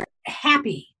are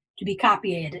happy to be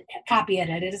copy edited.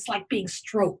 It's like being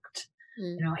stroked.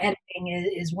 Editing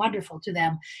is wonderful to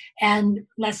them. And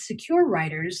less secure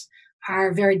writers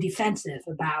are very defensive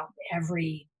about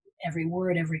every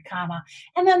word, every comma.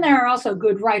 And then there are also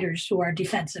good writers who are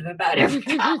defensive about every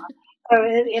comma.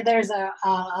 So there's a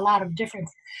lot of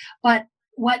difference. But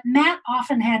what Matt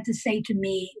often had to say to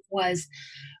me was,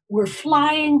 we're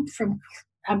flying from,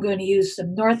 I'm going to use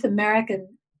some North American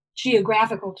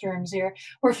geographical terms here,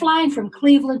 we're flying from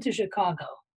Cleveland to Chicago,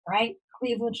 right?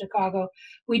 Cleveland, Chicago.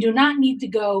 We do not need to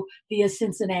go via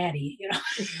Cincinnati. You're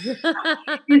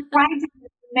trying to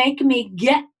make me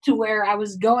get to where I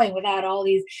was going without all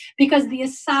these, because the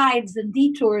asides and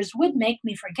detours would make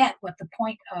me forget what the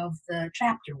point of the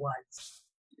chapter was.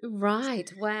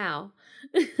 Right. Wow.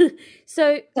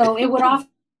 So it would often,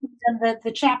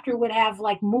 the chapter would have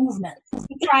like movement.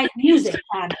 He tried music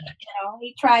on it,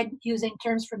 he tried using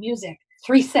terms for music.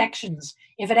 3 sections.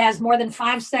 If it has more than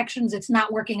 5 sections, it's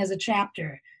not working as a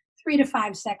chapter. 3 to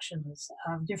 5 sections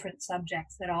of different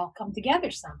subjects that all come together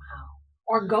somehow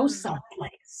or go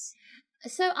someplace.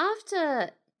 So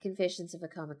after Confessions of a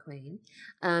Comma Queen,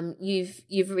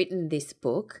 you've written this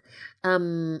book.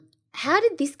 How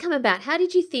did this come about? How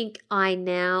did you think, I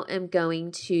now am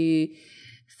going to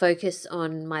focus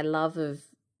on my love of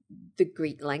the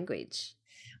Greek language?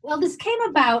 Well, this came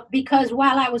about because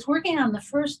while I was working on the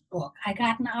first book, I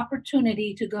got an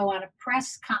opportunity to go on a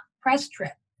press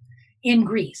trip in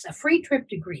Greece, a free trip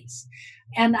to Greece.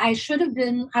 And I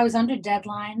was under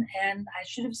deadline, and I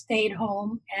should have stayed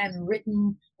home and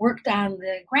worked on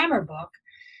the grammar book.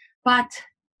 But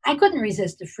I couldn't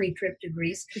resist a free trip to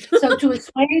Greece. So to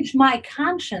assuage my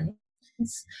conscience,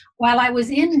 while I was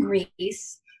in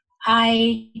Greece,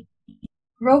 I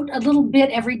wrote a little bit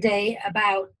every day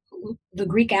about the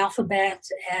Greek alphabet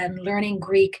and learning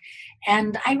Greek.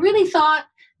 And I really thought,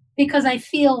 because I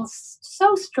feel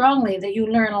so strongly that you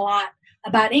learn a lot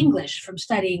about English from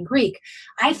studying Greek,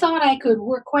 I thought I could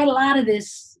work quite a lot of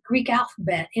this Greek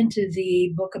alphabet into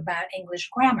the book about English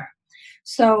grammar.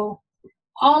 So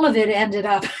all of it ended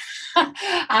up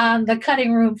on the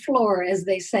cutting room floor, as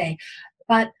they say.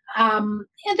 But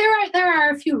yeah, there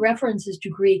are a few references to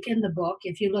Greek in the book.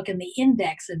 If you look in the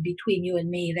index of Between You and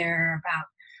Me, there are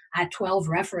about 12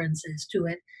 references to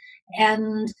it.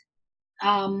 And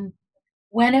um,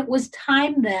 when it was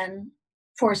time then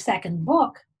for a second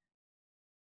book,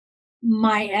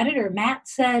 my editor, Matt,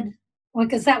 said, well,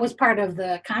 because that was part of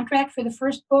the contract for the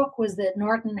first book, was that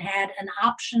Norton had an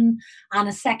option on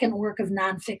a second work of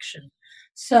nonfiction.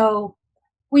 So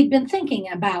we'd been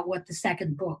thinking about what the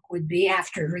second book would be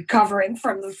after recovering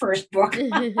from the first book.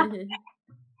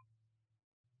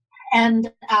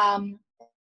 And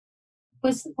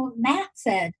Matt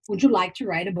said, would you like to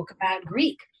write a book about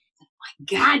Greek? My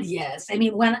God, yes. I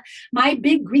mean, when my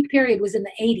big Greek period was in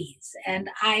the 80s,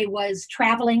 and I was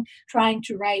traveling, trying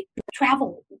to write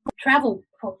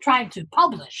trying to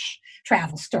publish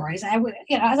travel stories. I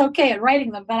was okay at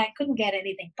writing them, but I couldn't get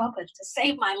anything published to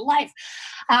save my life.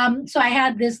 So I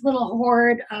had this little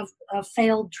horde of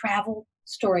failed travel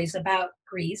stories about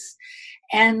Greece,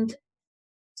 and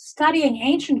studying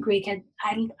ancient Greek,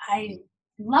 I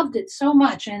loved it so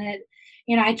much, and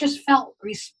I just felt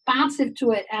responsive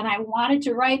to it, and I wanted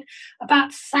to write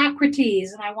about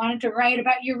Socrates, and I wanted to write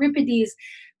about Euripides.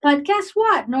 But guess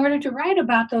what? In order to write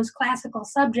about those classical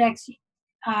subjects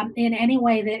in any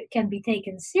way that can be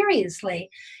taken seriously,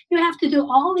 you have to do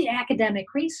all the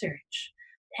academic research.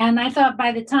 And I thought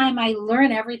by the time I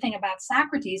learn everything about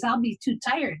Socrates, I'll be too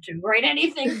tired to write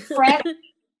anything fresh.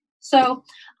 So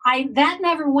that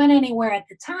never went anywhere at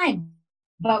the time.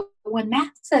 But when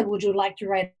Matt said, would you like to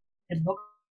write a book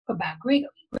about Greek?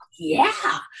 Yeah,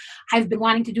 I've been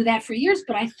wanting to do that for years,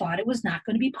 but I thought it was not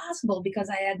going to be possible because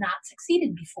I had not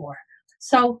succeeded before.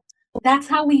 So that's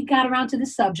how we got around to the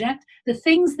subject. The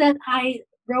things that I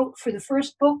wrote for the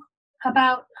first book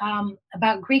about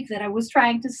Greek that I was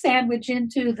trying to sandwich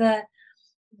into the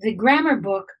grammar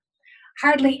book,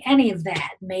 hardly any of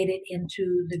that made it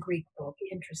into the Greek book,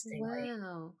 interestingly.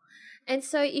 Wow. And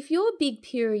so if your big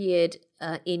period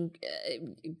in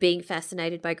being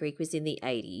fascinated by Greek was in the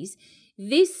 80s,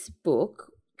 this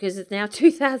book, because it's now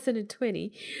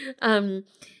 2020,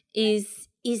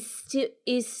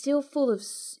 is still full of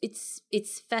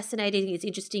it's fascinating, it's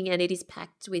interesting, and it is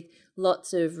packed with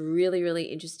lots of really, really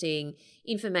interesting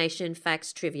information,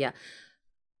 facts, trivia.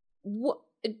 What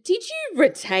did you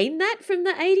retain that from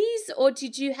the 80s, or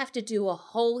did you have to do a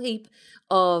whole heap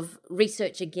of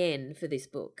research again for this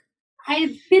book?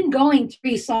 I've been going to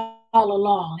Greece all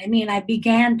along. I mean, I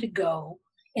began to go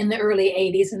in the early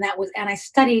 80s, and I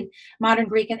studied modern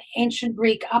Greek and ancient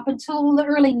Greek up until the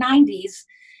early 90s.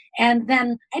 And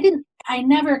then I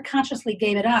never consciously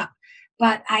gave it up,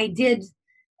 but I did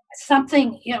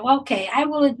something, okay, I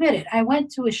will admit it. I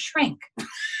went to a shrink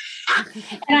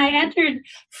and I entered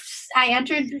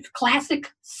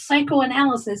classic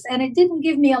psychoanalysis, and it didn't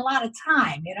give me a lot of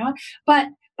time, but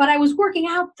I was working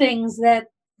out things that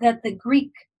the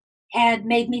Greek had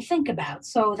made me think about.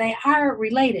 So they are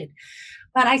related.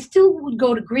 But I still would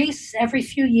go to Greece every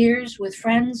few years with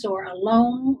friends or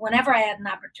alone. Whenever I had an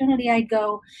opportunity, I'd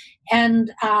go.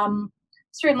 And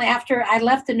certainly after I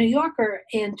left the New Yorker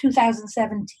in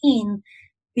 2017,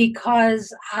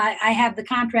 because I had the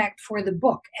contract for the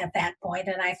book at that point,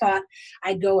 and I thought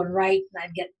I'd go and write,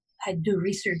 and I'd do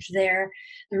research there.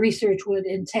 The research would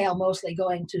entail mostly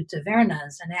going to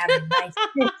tavernas and having nice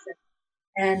fish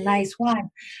and nice wine.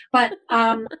 But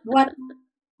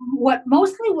what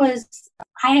mostly was,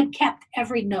 I had kept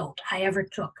every note I ever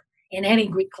took in any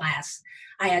Greek class.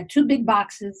 I had two big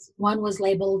boxes. One was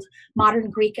labeled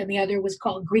Modern Greek and the other was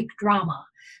called Greek Drama.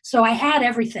 So I had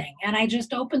everything, and I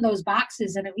just opened those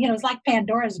boxes, and it was like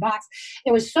Pandora's box.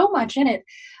 There was so much in it.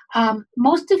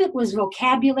 Most of it was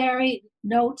vocabulary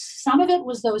notes. Some of it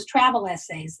was those travel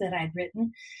essays that I'd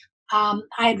written.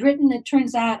 It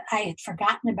turns out I had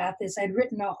forgotten about this. I'd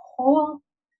written a whole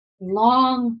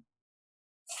long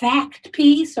fact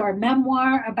piece or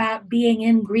memoir about being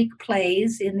in Greek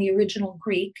plays in the original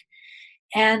Greek.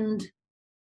 And,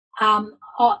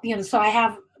 so I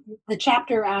have the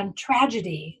chapter on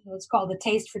tragedy. It's called The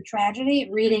Taste for Tragedy.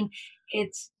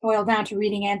 It's boiled down to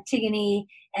reading Antigone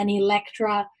and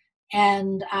Electra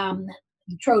and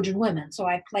Trojan Women. So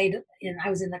I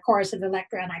was in the chorus of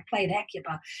Electra, and I played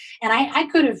Hecuba. And I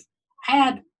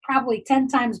had probably 10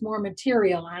 times more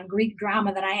material on Greek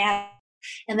drama than I had,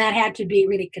 and that had to be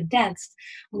really condensed,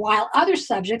 while other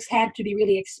subjects had to be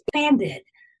really expanded.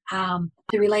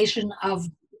 The relation of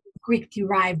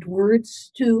Greek-derived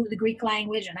words to the Greek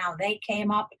language and how they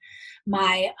came up.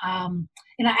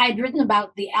 I'd written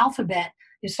about the alphabet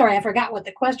sorry, I forgot what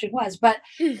the question was, but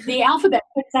the alphabet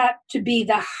turns out to be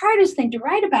the hardest thing to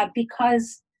write about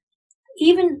because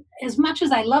even as much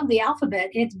as I love the alphabet,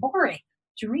 it's boring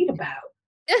to read about.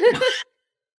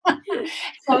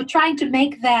 So trying to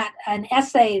make that an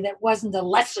essay that wasn't a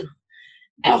lesson,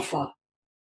 alpha,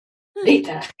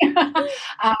 beta,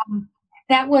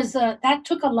 that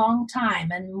took a long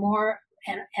time and more.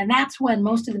 And that's when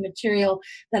most of the material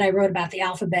that I wrote about the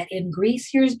alphabet in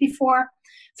Greece years before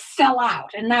fell out.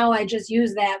 And now I just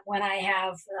use that when I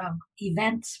have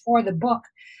events for the book.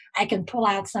 I can pull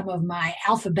out some of my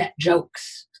alphabet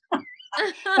jokes.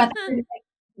 But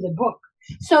the book.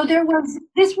 So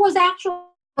this was actually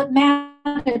what Matt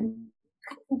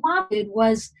wanted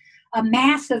was a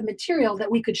mass of material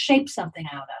that we could shape something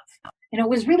out of. And it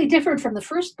was really different from the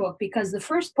first book because the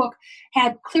first book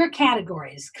had clear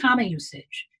categories, comma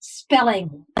usage,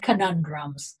 spelling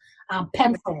conundrums,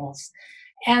 pencils.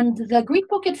 And the Greek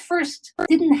book at first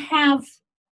didn't have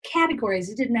categories.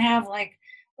 It didn't have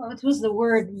what was the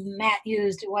word Matt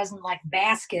used? It wasn't like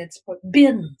baskets, but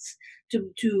bins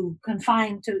to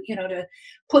confine to, to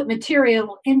put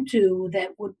material into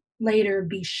that would later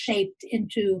be shaped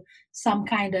into some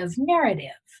kind of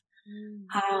narrative.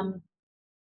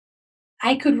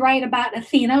 I could write about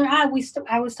Athena. I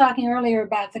was talking earlier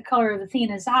about the color of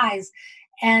Athena's eyes,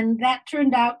 and that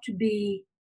turned out to be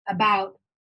about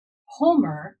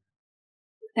Homer,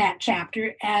 that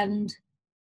chapter. And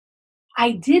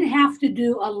I did have to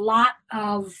do a lot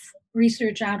of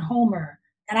research on Homer.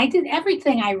 And I did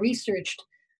everything I researched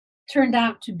turned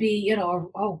out to be,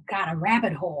 a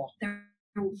rabbit hole.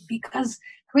 Because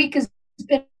Greek has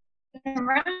been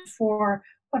around for,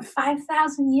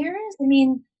 5,000 years? I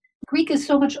mean, Greek is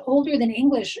so much older than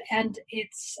English, and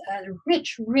it's a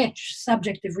rich, rich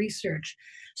subject of research.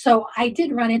 So I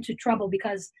did run into trouble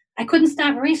because I couldn't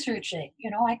stop researching.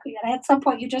 At some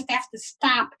point you just have to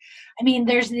stop. I mean,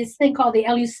 there's this thing called the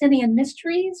Eleusinian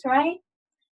Mysteries, right?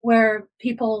 Where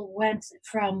people went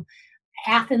from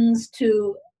Athens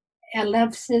to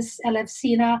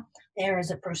Elefsina. There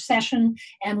is a procession,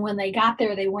 and when they got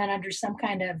there, they went under some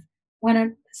kind of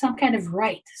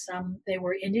rite. They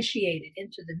were initiated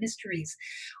into the mysteries,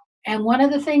 and one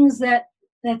of the things that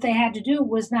they had to do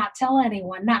was not tell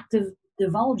anyone, not to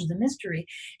divulge the mystery.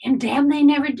 And damn, they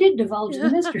never did divulge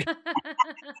the mystery. But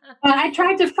I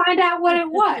tried to find out what it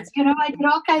was. I did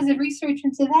all kinds of research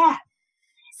into that.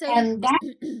 So, and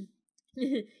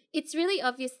it's really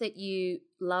obvious that you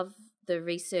love the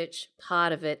research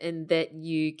part of it and that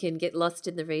you can get lost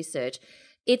in the research.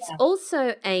 It's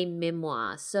also a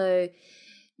memoir. So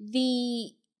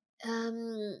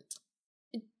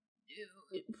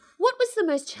what was the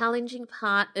most challenging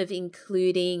part of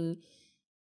including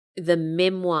the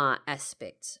memoir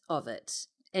aspect of it?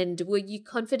 And were you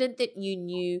confident that you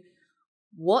knew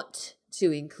what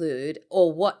to include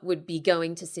or what would be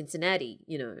going to Cincinnati,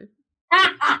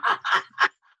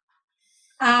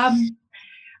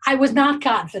 I was not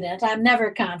confident. I'm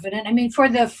never confident. I mean, for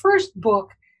the first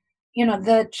book,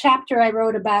 the chapter I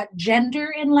wrote about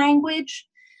gender in language,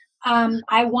 I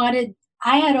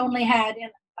had only had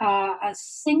a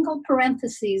single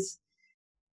parenthesis,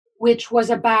 which was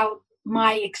about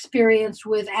my experience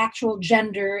with actual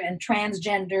gender and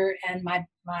transgender and my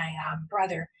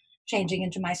brother changing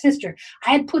into my sister.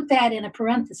 I had put that in a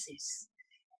parenthesis,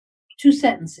 2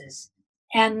 sentences.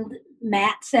 And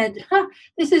Matt said,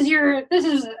 this is your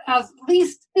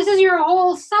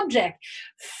whole subject.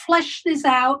 Flesh this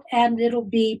out and it'll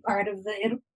be part of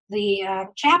the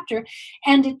chapter.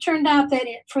 And it turned out that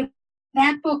for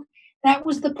that book, that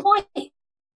was the point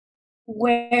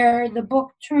where the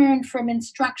book turned from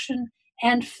instruction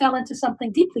and fell into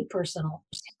something deeply personal.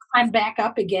 I'm back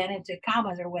up again into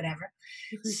commas or whatever.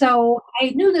 Mm-hmm. So I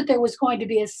knew that there was going to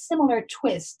be a similar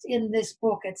twist in this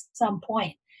book at some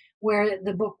point, where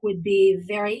the book would be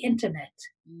very intimate.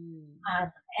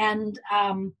 And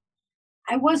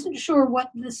I wasn't sure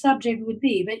what the subject would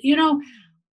be. But,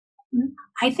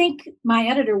 I think my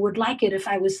editor would like it if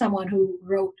I was someone who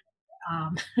wrote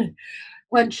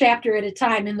one chapter at a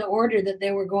time in the order that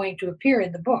they were going to appear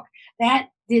in the book. That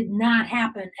did not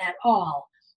happen at all.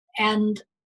 And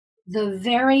the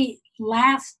very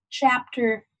last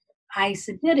chapter I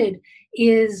submitted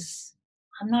is,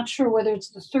 I'm not sure whether it's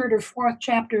the 3rd or 4th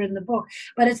chapter in the book,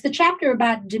 but it's the chapter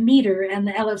about Demeter and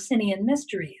the Eleusinian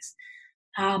Mysteries.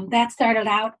 That started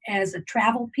out as a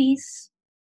travel piece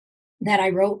that I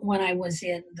wrote when I was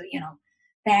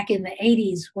back in the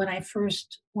 80s when I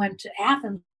first went to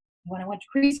Athens, when I went to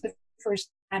Greece the first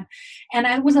time. And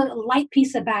it was a light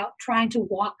piece about trying to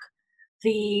walk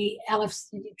the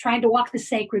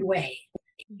sacred way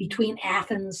between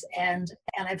Athens and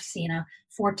Elefsina,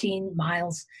 14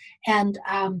 miles. And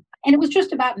it was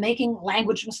just about making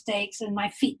language mistakes and my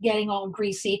feet getting all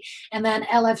greasy. And then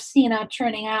Elefsina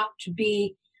turning out to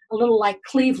be a little like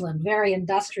Cleveland, very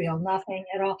industrial, nothing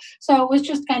at all. So it was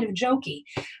just kind of jokey.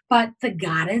 But the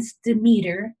goddess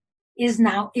Demeter is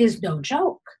no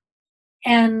joke.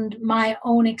 And my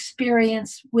own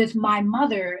experience with my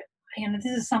mother, this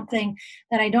is something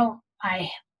that I don't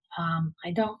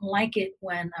like it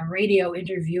when a radio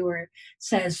interviewer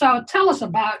says, "So tell us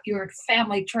about your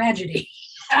family tragedy,"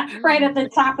 right at the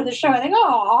top of the show. I think,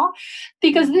 "Oh,"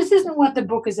 because this isn't what the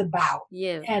book is about.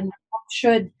 Yeah. And the book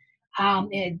should,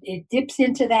 it dips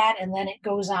into that and then it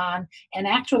goes on. And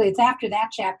actually, it's after that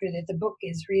chapter that the book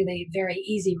is really very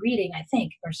easy reading, I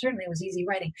think, or certainly it was easy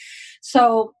writing.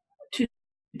 So to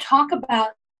talk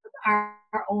about our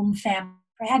own family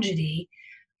tragedy,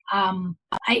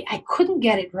 I couldn't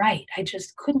get it right. I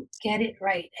just couldn't get it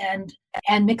right, and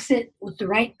mix it with the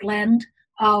right blend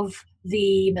of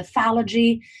the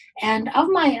mythology and of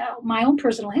my own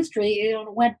personal history.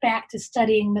 Went back to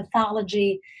studying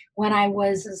mythology when I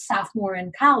was a sophomore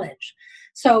in college.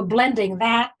 So blending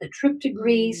that, the trip to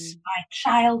Greece, my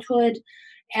childhood,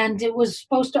 and it was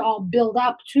supposed to all build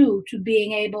up to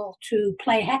being able to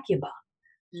play Hecuba,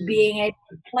 being able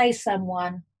to play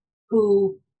someone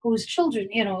whose children,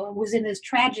 was in this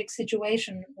tragic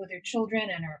situation with her children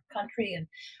and her country and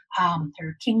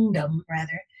her kingdom,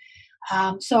 rather.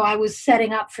 So I was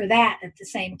setting up for that at the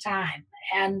same time.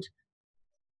 And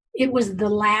it was the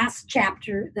last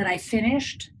chapter that I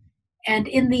finished. And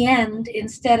in the end,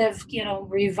 instead of,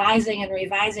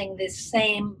 revising this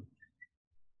same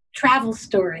travel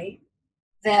story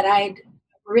that I'd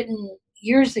written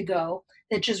years ago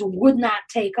that just would not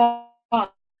take off,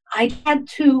 I had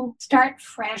to start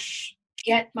fresh,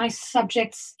 get my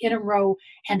subjects in a row,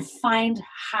 and find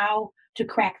how to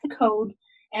crack the code.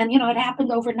 And, it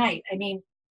happened overnight. I mean,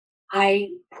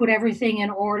 I put everything in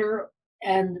order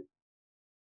and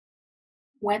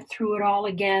went through it all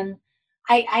again.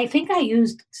 I think I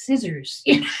used scissors.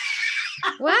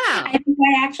 Wow. I think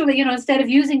I actually, instead of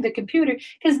using the computer,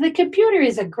 because the computer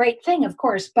is a great thing, of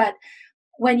course, but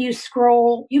when you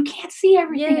scroll, you can't see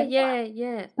everything.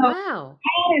 Yeah. So wow. I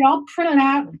had it all printed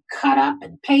out and cut up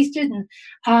and pasted,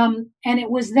 and it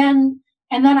was then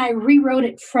I rewrote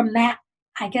it from that,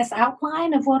 I guess,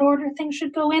 outline of what order things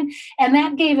should go in, and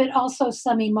that gave it also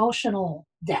some emotional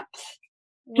depth.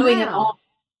 Wow. Doing it all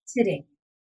sitting.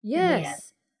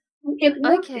 Yes. It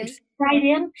worked. Okay. It fit right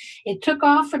in. It took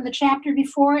off from the chapter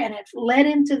before, and it led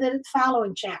into the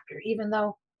following chapter, even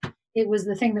though it was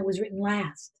the thing that was written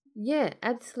last. Yeah,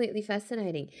 absolutely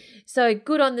fascinating. So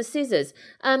good on the scissors.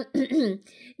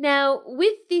 Now,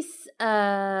 with this,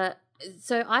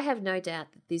 so I have no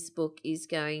doubt that this book is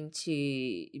going to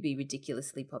be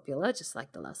ridiculously popular, just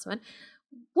like the last one.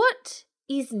 What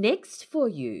is next for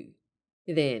you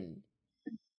then?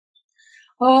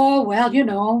 Oh, well,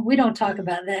 we don't talk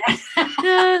about that.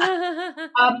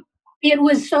 It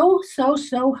was so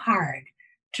hard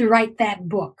to write that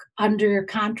book under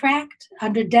contract,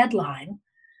 under deadline.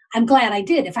 I'm glad I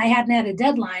did. If I hadn't had a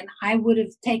deadline, I would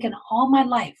have taken all my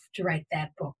life to write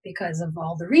that book because of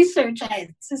all the research I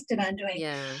insisted on doing.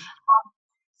 Yeah.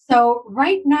 So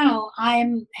right now,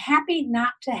 I'm happy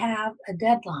not to have a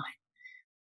deadline.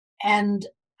 And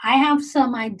I have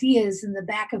some ideas in the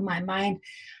back of my mind.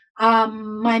 I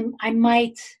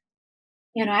might,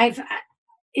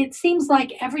 it seems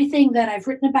like everything that I've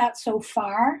written about so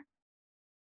far,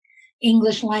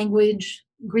 English language,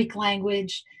 Greek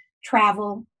language,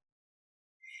 travel,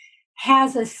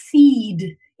 has a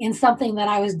seed in something that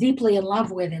I was deeply in love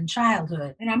with in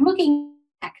childhood. And I'm looking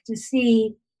back to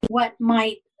see what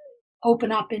might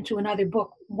open up into another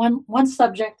book. One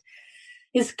subject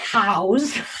is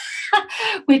cows,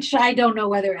 which I don't know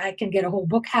whether I can get a whole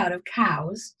book out of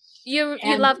cows. You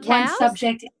love cows? One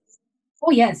subject. Oh,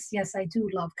 yes, I do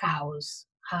love cows.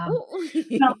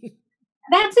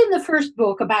 That's in the first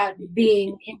book about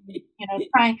being,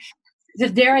 trying the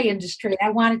dairy industry. I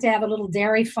wanted to have a little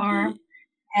dairy farm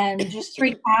and just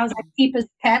 3 cows I'd keep as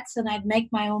pets, and I'd make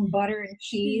my own butter and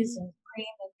cheese and cream.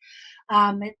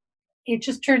 And it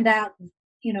just turned out,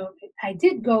 I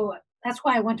did go. That's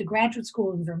why I went to graduate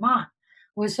school in Vermont,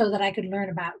 was so that I could learn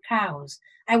about cows.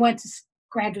 I went to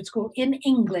graduate school in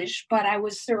English, but I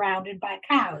was surrounded by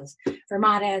cows.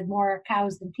 Vermont had more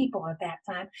cows than people at that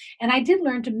time. And I did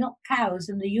learn to milk cows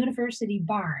in the university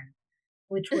barn,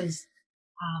 which was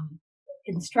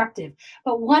instructive.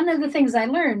 But one of the things I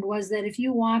learned was that if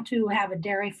you want to have a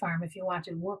dairy farm, if you want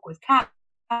to work with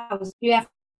cows, you have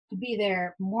to be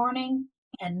there morning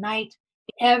and night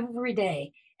every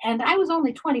day. And I was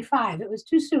only 25. It was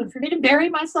too soon for me to bury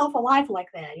myself alive like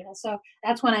that, So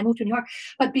that's when I moved to New York.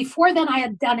 But before then, I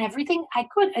had done everything I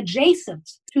could adjacent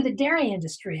to the dairy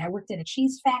industry. I worked in a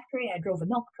cheese factory. I drove a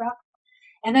milk truck.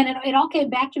 And then it all came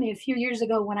back to me a few years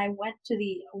ago when I went to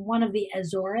the one of the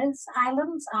Azores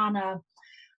Islands on a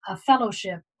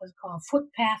fellowship, was called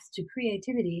Footpath to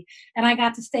Creativity, and I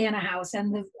got to stay in a house.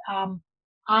 And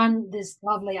on this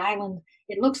lovely island,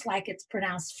 it looks like it's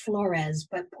pronounced Flores,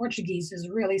 but Portuguese is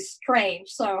really strange.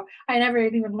 So I never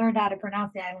even learned how to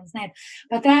pronounce the island's name.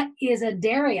 But that is a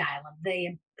dairy island.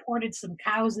 They imported some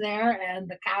cows there, and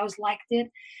the cows liked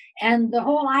it. And the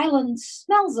whole island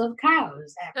smells of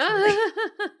cows, actually.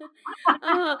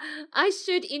 Oh, I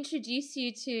should introduce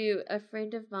you to a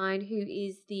friend of mine who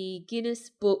is the Guinness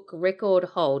Book record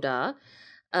holder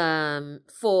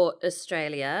for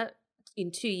Australia in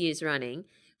 2 years running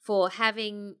for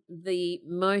having the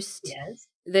most, Yes.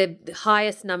 the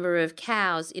highest number of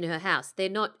cows in her house. They're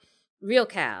not real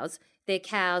cows. They're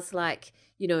cows like,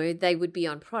 they would be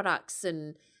on products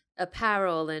and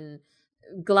apparel and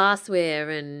glassware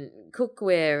and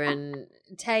cookware and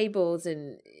tables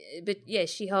but yeah,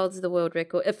 she holds the world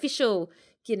record, official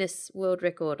Guinness World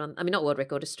Record not world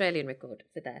record, Australian record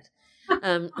for that.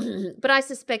 But I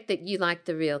suspect that you like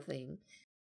the real thing.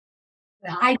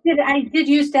 Well, I did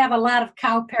used to have a lot of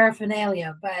cow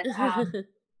paraphernalia, but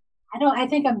I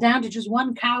think I'm down to just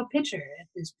one cow picture at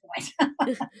this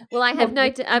point. Well, I have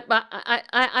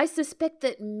I suspect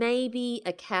that maybe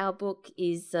a cow book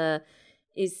is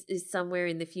somewhere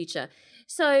in the future.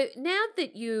 So now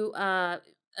that you are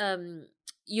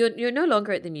you're no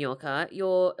longer at the New Yorker,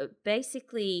 you're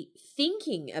basically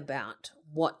thinking about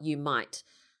what you might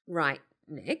write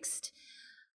next.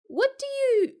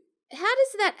 How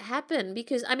does that happen?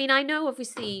 Because I know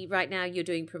obviously right now you're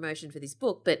doing promotion for this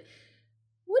book, but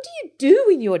what do you do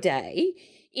in your day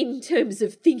in terms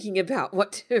of thinking about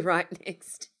what to write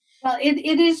next? Well,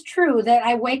 it is true that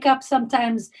I wake up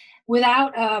sometimes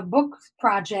without a book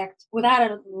project,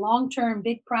 without a long-term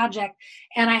big project,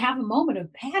 and I have a moment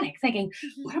of panic thinking,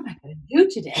 what am I going to do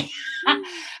today?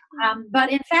 But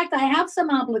in fact, I have some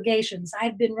obligations.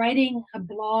 I've been writing a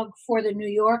blog for the New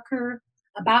Yorker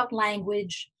about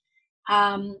language.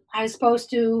 I was supposed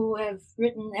to have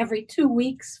written every 2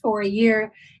 weeks for a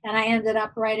year, and I ended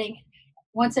up writing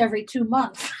once every 2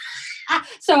 months.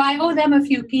 So I owe them a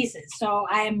few pieces. So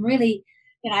I am really,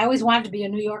 I always wanted to be a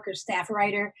New Yorker staff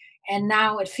writer, and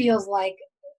now it feels like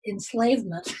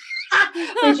enslavement,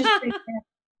 which is pretty bad.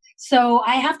 So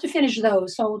I have to finish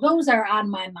those. So those are on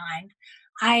my mind.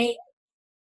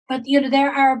 But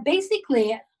there are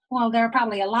basically, there are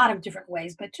probably a lot of different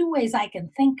ways, but 2 ways I can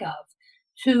think of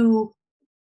to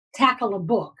tackle a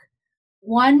book.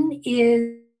 One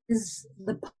is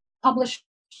the publishing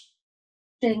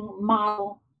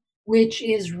model, which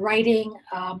is writing,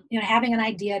 having an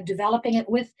idea, developing it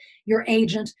with your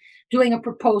agent, doing a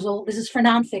proposal. This is for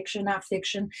nonfiction, not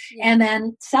fiction, and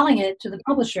then selling it to the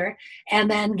publisher, and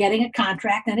then getting a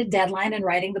contract and a deadline and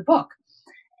writing the book.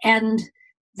 And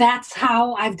that's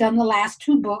how I've done the last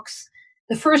 2 books.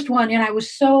 The first one, I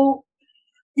was so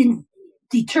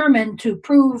determined to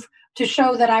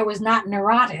show that I was not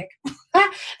neurotic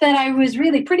that I was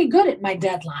really pretty good at my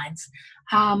deadlines.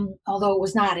 Although it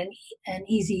was not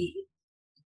easy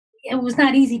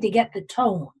to get the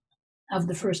tone of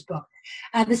the first book.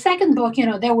 The second book,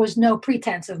 there was no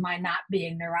pretense of my not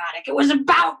being neurotic. It was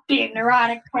about being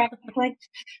neurotic practically.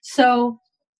 So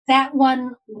that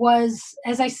one was,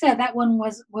 as I said,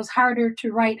 was harder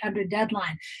to write under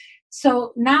deadline.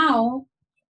 So now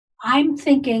I'm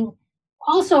thinking,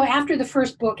 also after the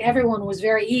first book, everyone was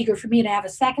very eager for me to have a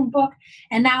second book.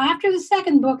 And now after the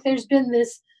second book, there's been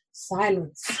this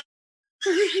silence.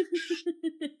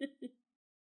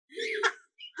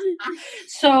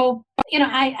 So,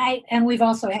 and we've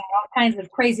also had all kinds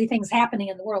of crazy things happening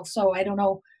in the world. So I don't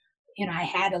know, I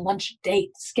had a lunch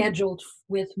date scheduled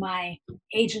with my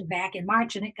agent back in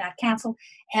March, and it got canceled.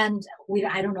 And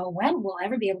I don't know when we'll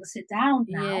ever be able to sit down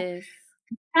now. Yes.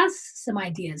 Has some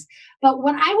ideas. But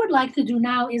what I would like to do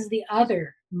now is the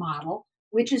other model,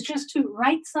 which is just to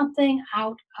write something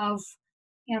out of,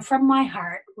 from my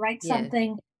heart, write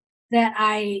something that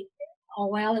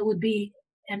it would be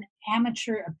an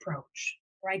amateur approach,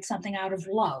 write something out of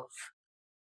love,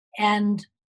 and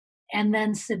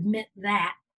then submit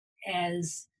that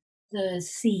as the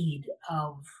seed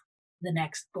of the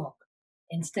next book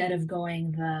instead of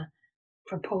going the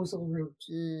proposal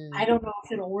route. I don't know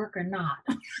if it'll work or not.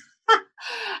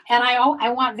 And I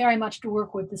want very much to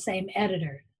work with the same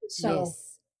editor. So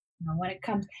when it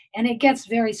comes, and it gets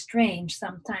very strange.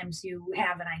 Sometimes you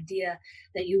have an idea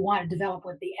that you want to develop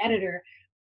with the editor,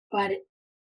 but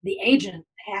the agent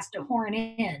has to horn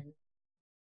in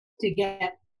to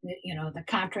get, the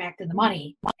contract and the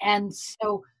money. And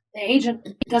so the agent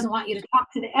doesn't want you to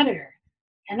talk to the editor.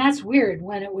 And that's weird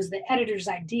when it was the editor's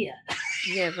idea.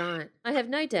 Yeah, right. I have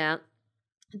no doubt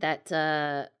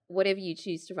that whatever you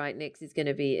choose to write next is going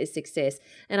to be a success.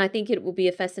 And I think it will be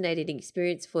a fascinating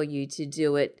experience for you to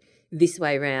do it this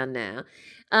way around now.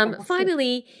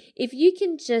 Finally, if you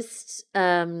can just,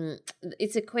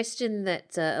 it's a question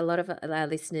that a lot of our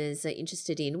listeners are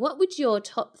interested in. What would your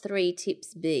top 3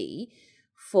 tips be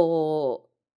for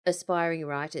aspiring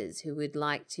writers who would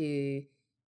like to,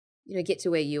 get to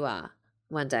where you are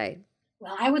one day?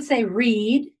 Well, I would say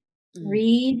read,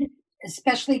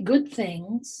 especially good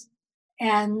things,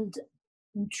 and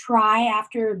try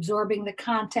after absorbing the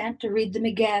content to read them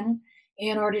again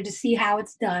in order to see how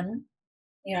it's done,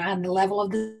 on the level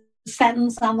of the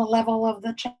sentence, on the level of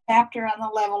the chapter, on the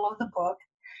level of the book.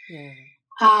 Yeah.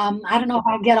 I don't know if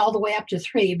I get all the way up to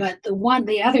 3, but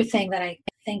the other thing that I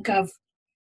think of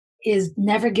is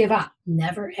never give up.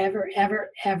 Never, ever, ever,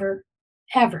 ever,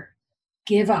 ever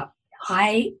give up.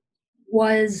 I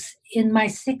was in my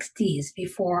 60s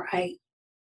before I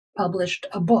published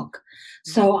a book.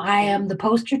 So I am the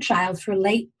poster child for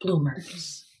late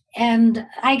bloomers. And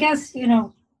I guess,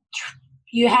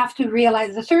 you have to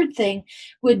realize the third thing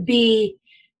would be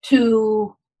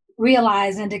to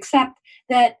realize and accept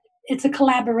that it's a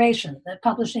collaboration, that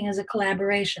publishing is a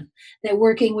collaboration, that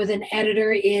working with an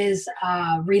editor is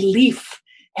a relief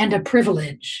and a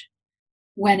privilege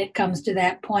when it comes to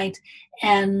that point.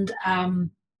 And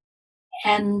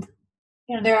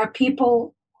there are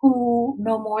people who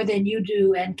know more than you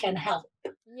do and can help.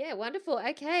 Yeah, wonderful.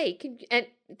 Okay. And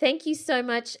thank you so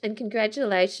much, and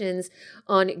congratulations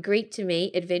on Greek to Me,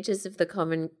 Adventures of the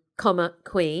Comma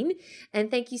Queen.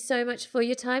 And thank you so much for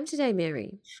your time today,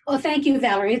 Mary. Well, thank you,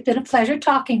 Valerie. It's been a pleasure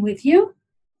talking with you.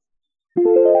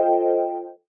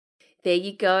 There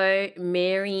you go,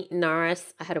 Mary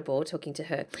Norris. I had a ball talking to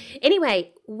her.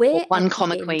 Anyway, one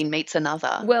comma queen meets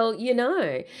another. Well,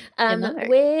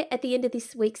 we're at the end of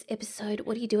this week's episode.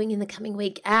 What are you doing in the coming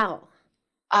week, Al?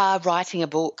 Writing a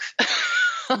book.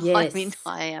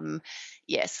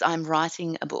 Yes. I'm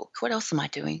writing a book. What else am I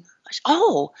doing?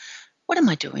 What am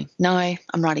I doing? No,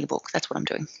 I'm writing a book. That's what I'm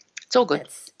doing. It's all good.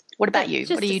 What about you?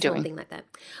 What are you doing? Something like that.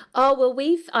 Oh, well,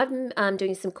 I'm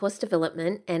doing some course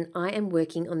development, and I am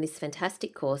working on this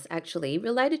fantastic course actually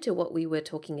related to what we were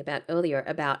talking about earlier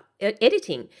about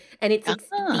editing. And it's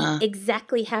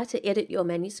exactly how to edit your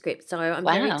manuscript. So I'm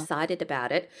very excited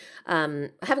about it. I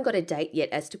haven't got a date yet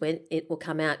as to when it will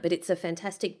come out, but it's a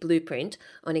fantastic blueprint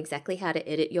on exactly how to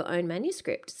edit your own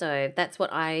manuscript. So that's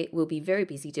what I will be very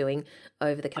busy doing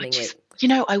over the coming week.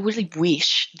 I really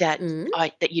wish that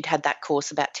that you'd had that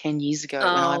course about 10 years ago when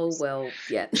I was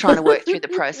trying to work through the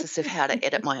process of how to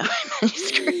edit my own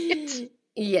manuscript.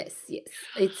 Yes,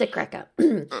 it's a cracker.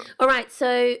 All right,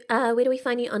 so where do we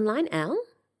find you online, Al?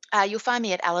 You'll find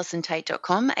me at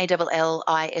AllisonTait.com,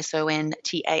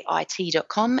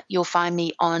 ALLISONTAIT.com. You'll find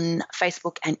me on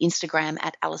Facebook and Instagram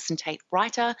at Allison Tait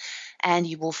Writer, and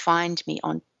you will find me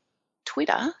on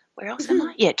Twitter. Where else am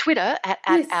I? Yeah, Twitter at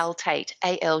Al Tait,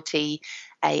 ALTAIT.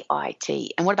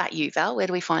 And what about you, Val? Where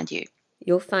do we find you?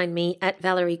 You'll find me at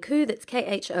Valerie Khoo, that's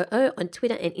KHOO, on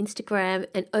Twitter and Instagram,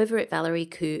 and over at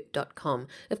valeriekhoo.com.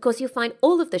 Of course, you'll find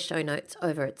all of the show notes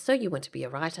over at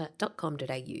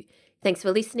soyouwanttobeawriter.com.au. Thanks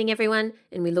for listening, everyone,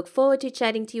 and we look forward to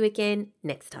chatting to you again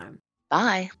next time.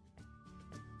 Bye.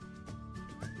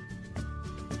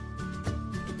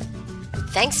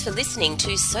 Thanks for listening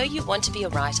to So You Want to Be a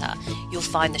Writer. You'll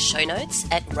find the show notes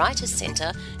at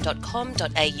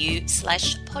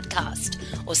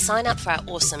writerscentre.com.au/podcast, or sign up for our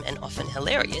awesome and often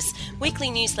hilarious weekly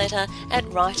newsletter at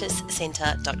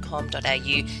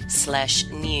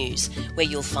writerscentre.com.au/news, where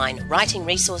you'll find writing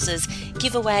resources,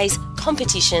 giveaways,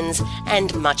 competitions,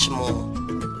 and much more.